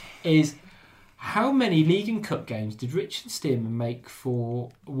Steers is, how many League and Cup games did Richard Stearman make for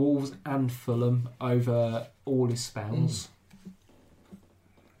Wolves and Fulham over all his spells?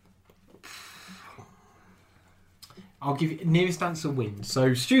 I'll give you nearest answer wins.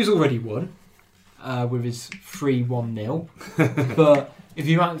 So Stu's already won with his 3-1-0. But if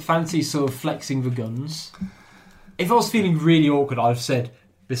you fancy sort of flexing the guns, if I was feeling really awkward, I'd have said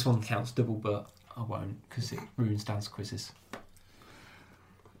this one counts double, but I won't because it ruins Dan's quizzes.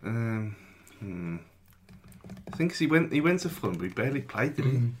 I think he went to Fulham, but he barely played, did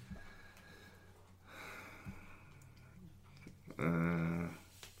he?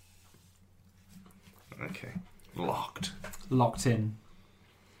 Okay, Locked in.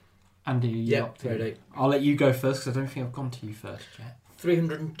 Andy, are you locked in? Ready. I'll let you go first because I don't think I've gone to you first yet.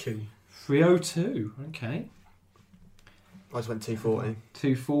 302. 302. Okay. I just went 240.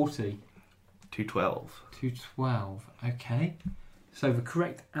 240. 212. 212. Okay. So the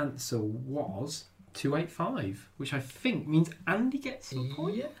correct answer was 285, which I think means Andy gets a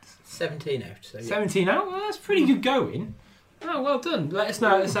point. Yeah. 17 out. So yeah. 17 out. Well, that's pretty good going. Oh, well done. Let us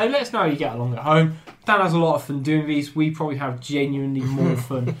know. So let us know how you get along at home. Dan has a lot of fun doing these. We probably have genuinely more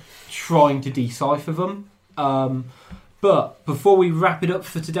fun trying to decipher them. But before we wrap it up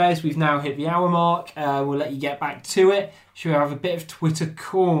for today, as we've now hit the hour mark, we'll let you get back to it. Should we have a bit of Twitter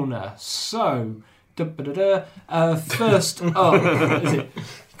corner? So, first up, is it?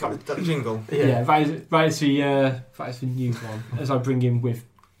 Got that jingle. Yeah, that is the new one. As I bring in with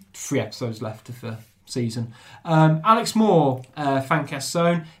 3 episodes left of the season. Alex Moore, Fancast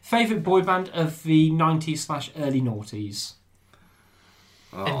Zone. Favourite boy band of the 90s/early noughties?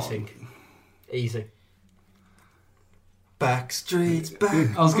 NSYNC. Easy. Backstreet's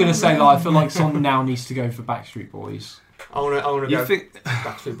back. I was going to say, like, I feel like someone now needs to go for Backstreet Boys. I want to You go think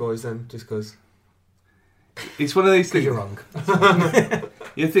Backstreet Boys then, just because. it's one of these things? You're wrong.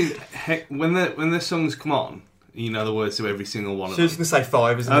 You think when the songs come on, you know the words to every single one of So them. he's going to say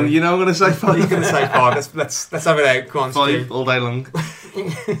 5, isn't he? You know I'm going to say He's 5. going to say 5. Let's have it out. Go on, 5 Stu. all day long.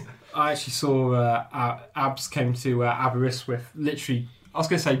 I actually saw Abs came to Aberystwyth, literally, I was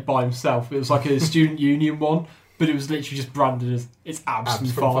going to say by himself. It was like a student union one, but it was literally just branded as it's Abs from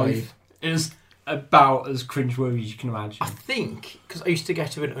 5. It was about as cringeworthy as you can imagine. I think, because I used to go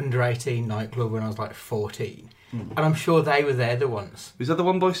to an under-18 nightclub when I was like 14, and I'm sure they were there the ones. Is that the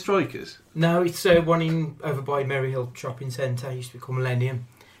one by Strikers? No, it's one over by Maryhill Shopping Centre. It used to be called Millennium.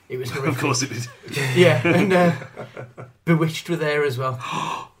 It was horrific. Of course it did. Yeah, and Bewitched were there as well.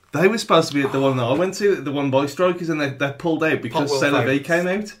 They were supposed to be at the one that I went to, the one by Strikers, and they pulled out because Potwell Sailor V favourites. came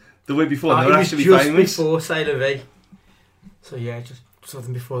out the week before. And they It were was actually just famous. before Sailor V. So yeah, just saw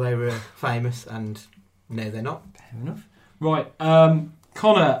them before they were famous, and no, they're not. Fair enough. Right,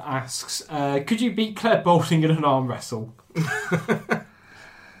 Connor asks, could you beat Claire Balding in an arm wrestle?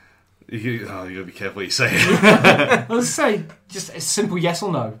 You gotta be careful what you say. I was say just a simple yes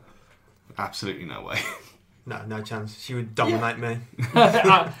or no. Absolutely no way. No chance. She would dominate me.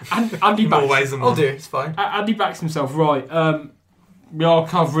 And Andy More backs. ways than I'll one. do it. It's fine. Andy backs himself. Right, we are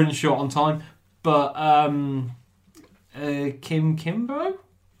covering short on time, but Kim Kimbo,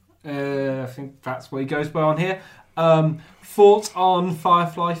 I think that's what he goes by on here. Thoughts on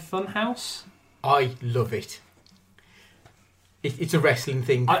Firefly Funhouse? I love it. It's a wrestling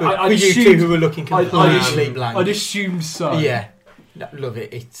thing. I For you two who are looking completely blank. I'd assume so. Yeah. No, love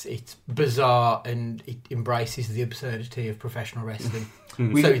it. It's bizarre and it embraces the absurdity of professional wrestling.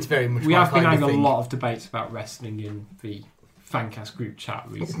 So it's very much We my have been kind of having a thing. lot of debates about wrestling in the Fancast group chat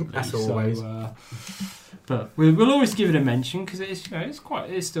recently. As always. But we'll always give it a mention because it's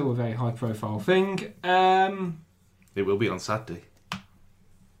still a very high profile thing. It will be on Saturday.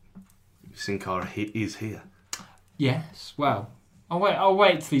 Sin Cara is here. Yes. Well, I'll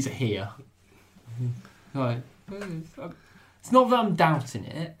wait till he's here. Right. It's not that I'm doubting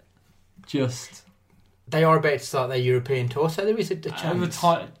it. Just They are about to start their European tour, so there is a chance.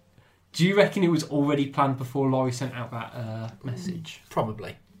 Do you reckon it was already planned before Laurie sent out that message?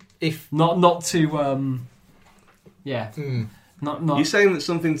 Probably. If Not to yeah. Not You're saying that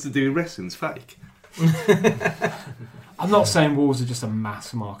something's to do with wrestling's fake? I'm not saying Wolves are just a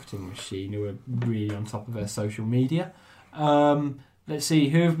mass marketing machine who are really on top of their social media. Let's see,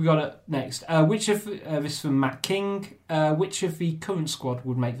 who have we got up next? This is from Matt King. Which of the current squad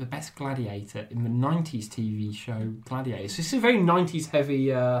would make the best gladiator in the 90s TV show Gladiator? So it's a very 90s heavy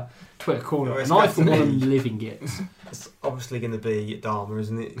Twitter corner, and I for one am living it. It's obviously going to be Dharma,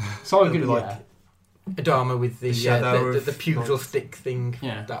 isn't it? So I'm It'll going be to like Adama with the shadow of pugil night. stick thing.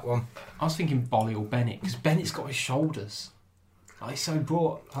 Yeah. That one. I was thinking Bolly or Bennett, because Bennett's got his shoulders. Like, he's so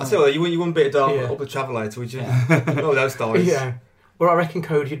broad. I tell you, you wouldn't beat a Dharma Yeah. up the Travelator, would you? Yeah. Oh, those stories. Yeah. Well, I reckon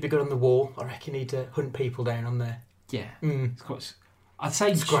Cody would be good on the wall. I reckon he'd hunt people down on there. Yeah. Mm. It's quite, I'd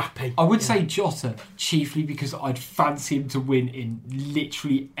say Scrappy. I would say Jota, chiefly because I'd fancy him to win in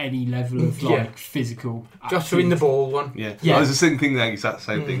literally any level of like physical. Jota in the ball one. Yeah. Yeah. I was just thinking the exact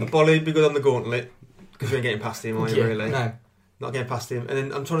same thing. Bolly would be good on the gauntlet, because you ain't getting past him, are you, really? No. Not getting past him. And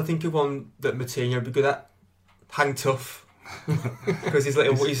then I'm trying to think of one that Matinho would be good at. Hang tough. Because he's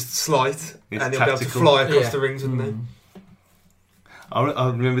slight, He's and he'll be able to tactical. fly across the rings, wouldn't he? I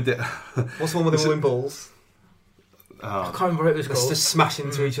remember that. What's the one with the rolling balls? I can't remember what it was Let's called. just smash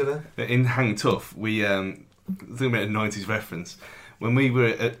into each other. In Hang Tough, we thinking about a 90s reference. When we were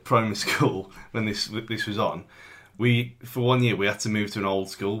at primary school, when this was on, we for 1 year we had to move to an old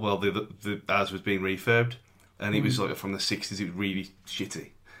school while the ours was being refurbed, and it was like from the 60s. It was really shitty,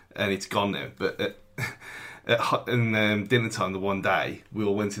 and it's gone now. But in dinner time, the one day we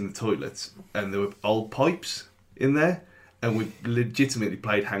all went in the toilets, and there were old pipes in there. And we legitimately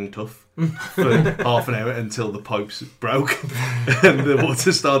played Hang Tough for half an hour until the pipes broke and the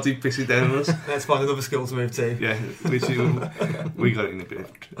water started pissing down on us. Let's find another skill to move to. Yeah, literally, we got in a bit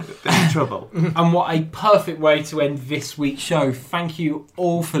of trouble. And what a perfect way to end this week's show. Thank you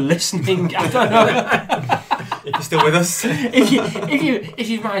all for listening. I don't know If you're still with us. if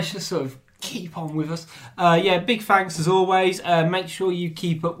you've managed to sort of keep on with us. Big thanks as always. Make sure you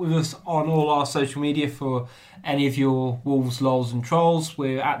keep up with us on all our social media for any of your Wolves, Lols and Trolls.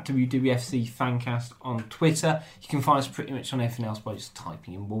 We're at WWFC Fancast on Twitter. You can find us pretty much on everything else by just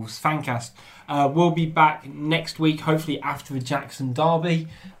typing in Wolves Fancast. We'll be back next week, hopefully after the Jackson derby.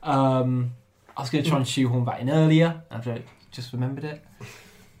 I was going to try and shoehorn that in earlier. I've just remembered it.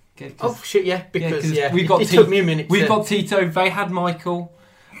 Oh shit, yeah, because we've got it took me a minute. We've got Tito. They had Michael.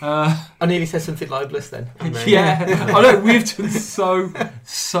 I nearly said something libelous then. Yeah, I know we've done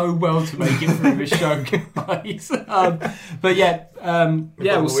so well to make it through this show, guys. But yeah, we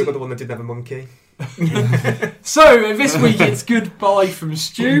got the one that didn't have a monkey. So this week it's goodbye from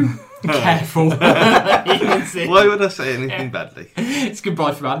Stu. Careful. Why would I say anything badly? It's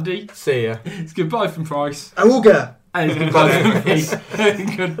goodbye from Andy. See ya. It's goodbye from Price. Auga. And it's goodbye from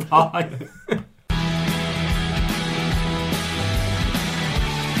me. Goodbye.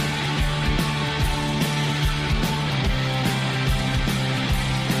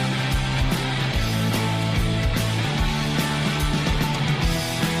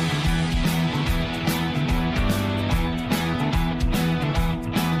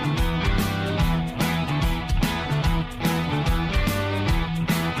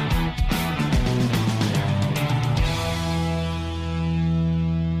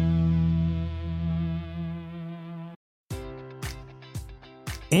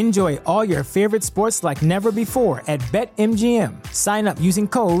 Enjoy all your favorite sports like never before at BetMGM. Sign up using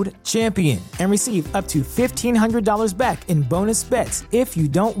code CHAMPION and receive up to $1,500 back in bonus bets if you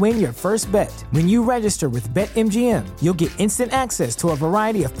don't win your first bet. When you register with BetMGM, you'll get instant access to a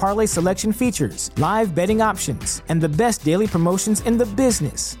variety of parlay selection features, live betting options, and the best daily promotions in the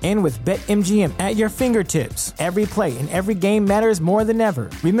business. And with BetMGM at your fingertips, every play and every game matters more than ever.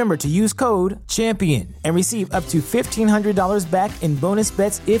 Remember to use code CHAMPION and receive up to $1,500 back in bonus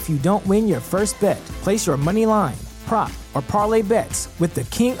bets if you don't win your first bet. Place your money line, prop, or parlay bets with the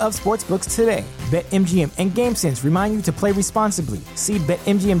king of sportsbooks today. BetMGM and GameSense remind you to play responsibly. See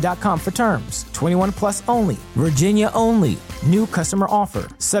BetMGM.com for terms. 21 plus only. Virginia only. New customer offer.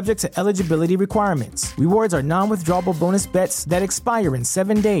 Subject to eligibility requirements. Rewards are non-withdrawable bonus bets that expire in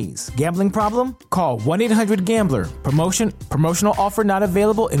 7 days. Gambling problem? Call 1-800-GAMBLER. Promotional offer not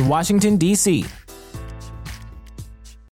available in Washington, D.C.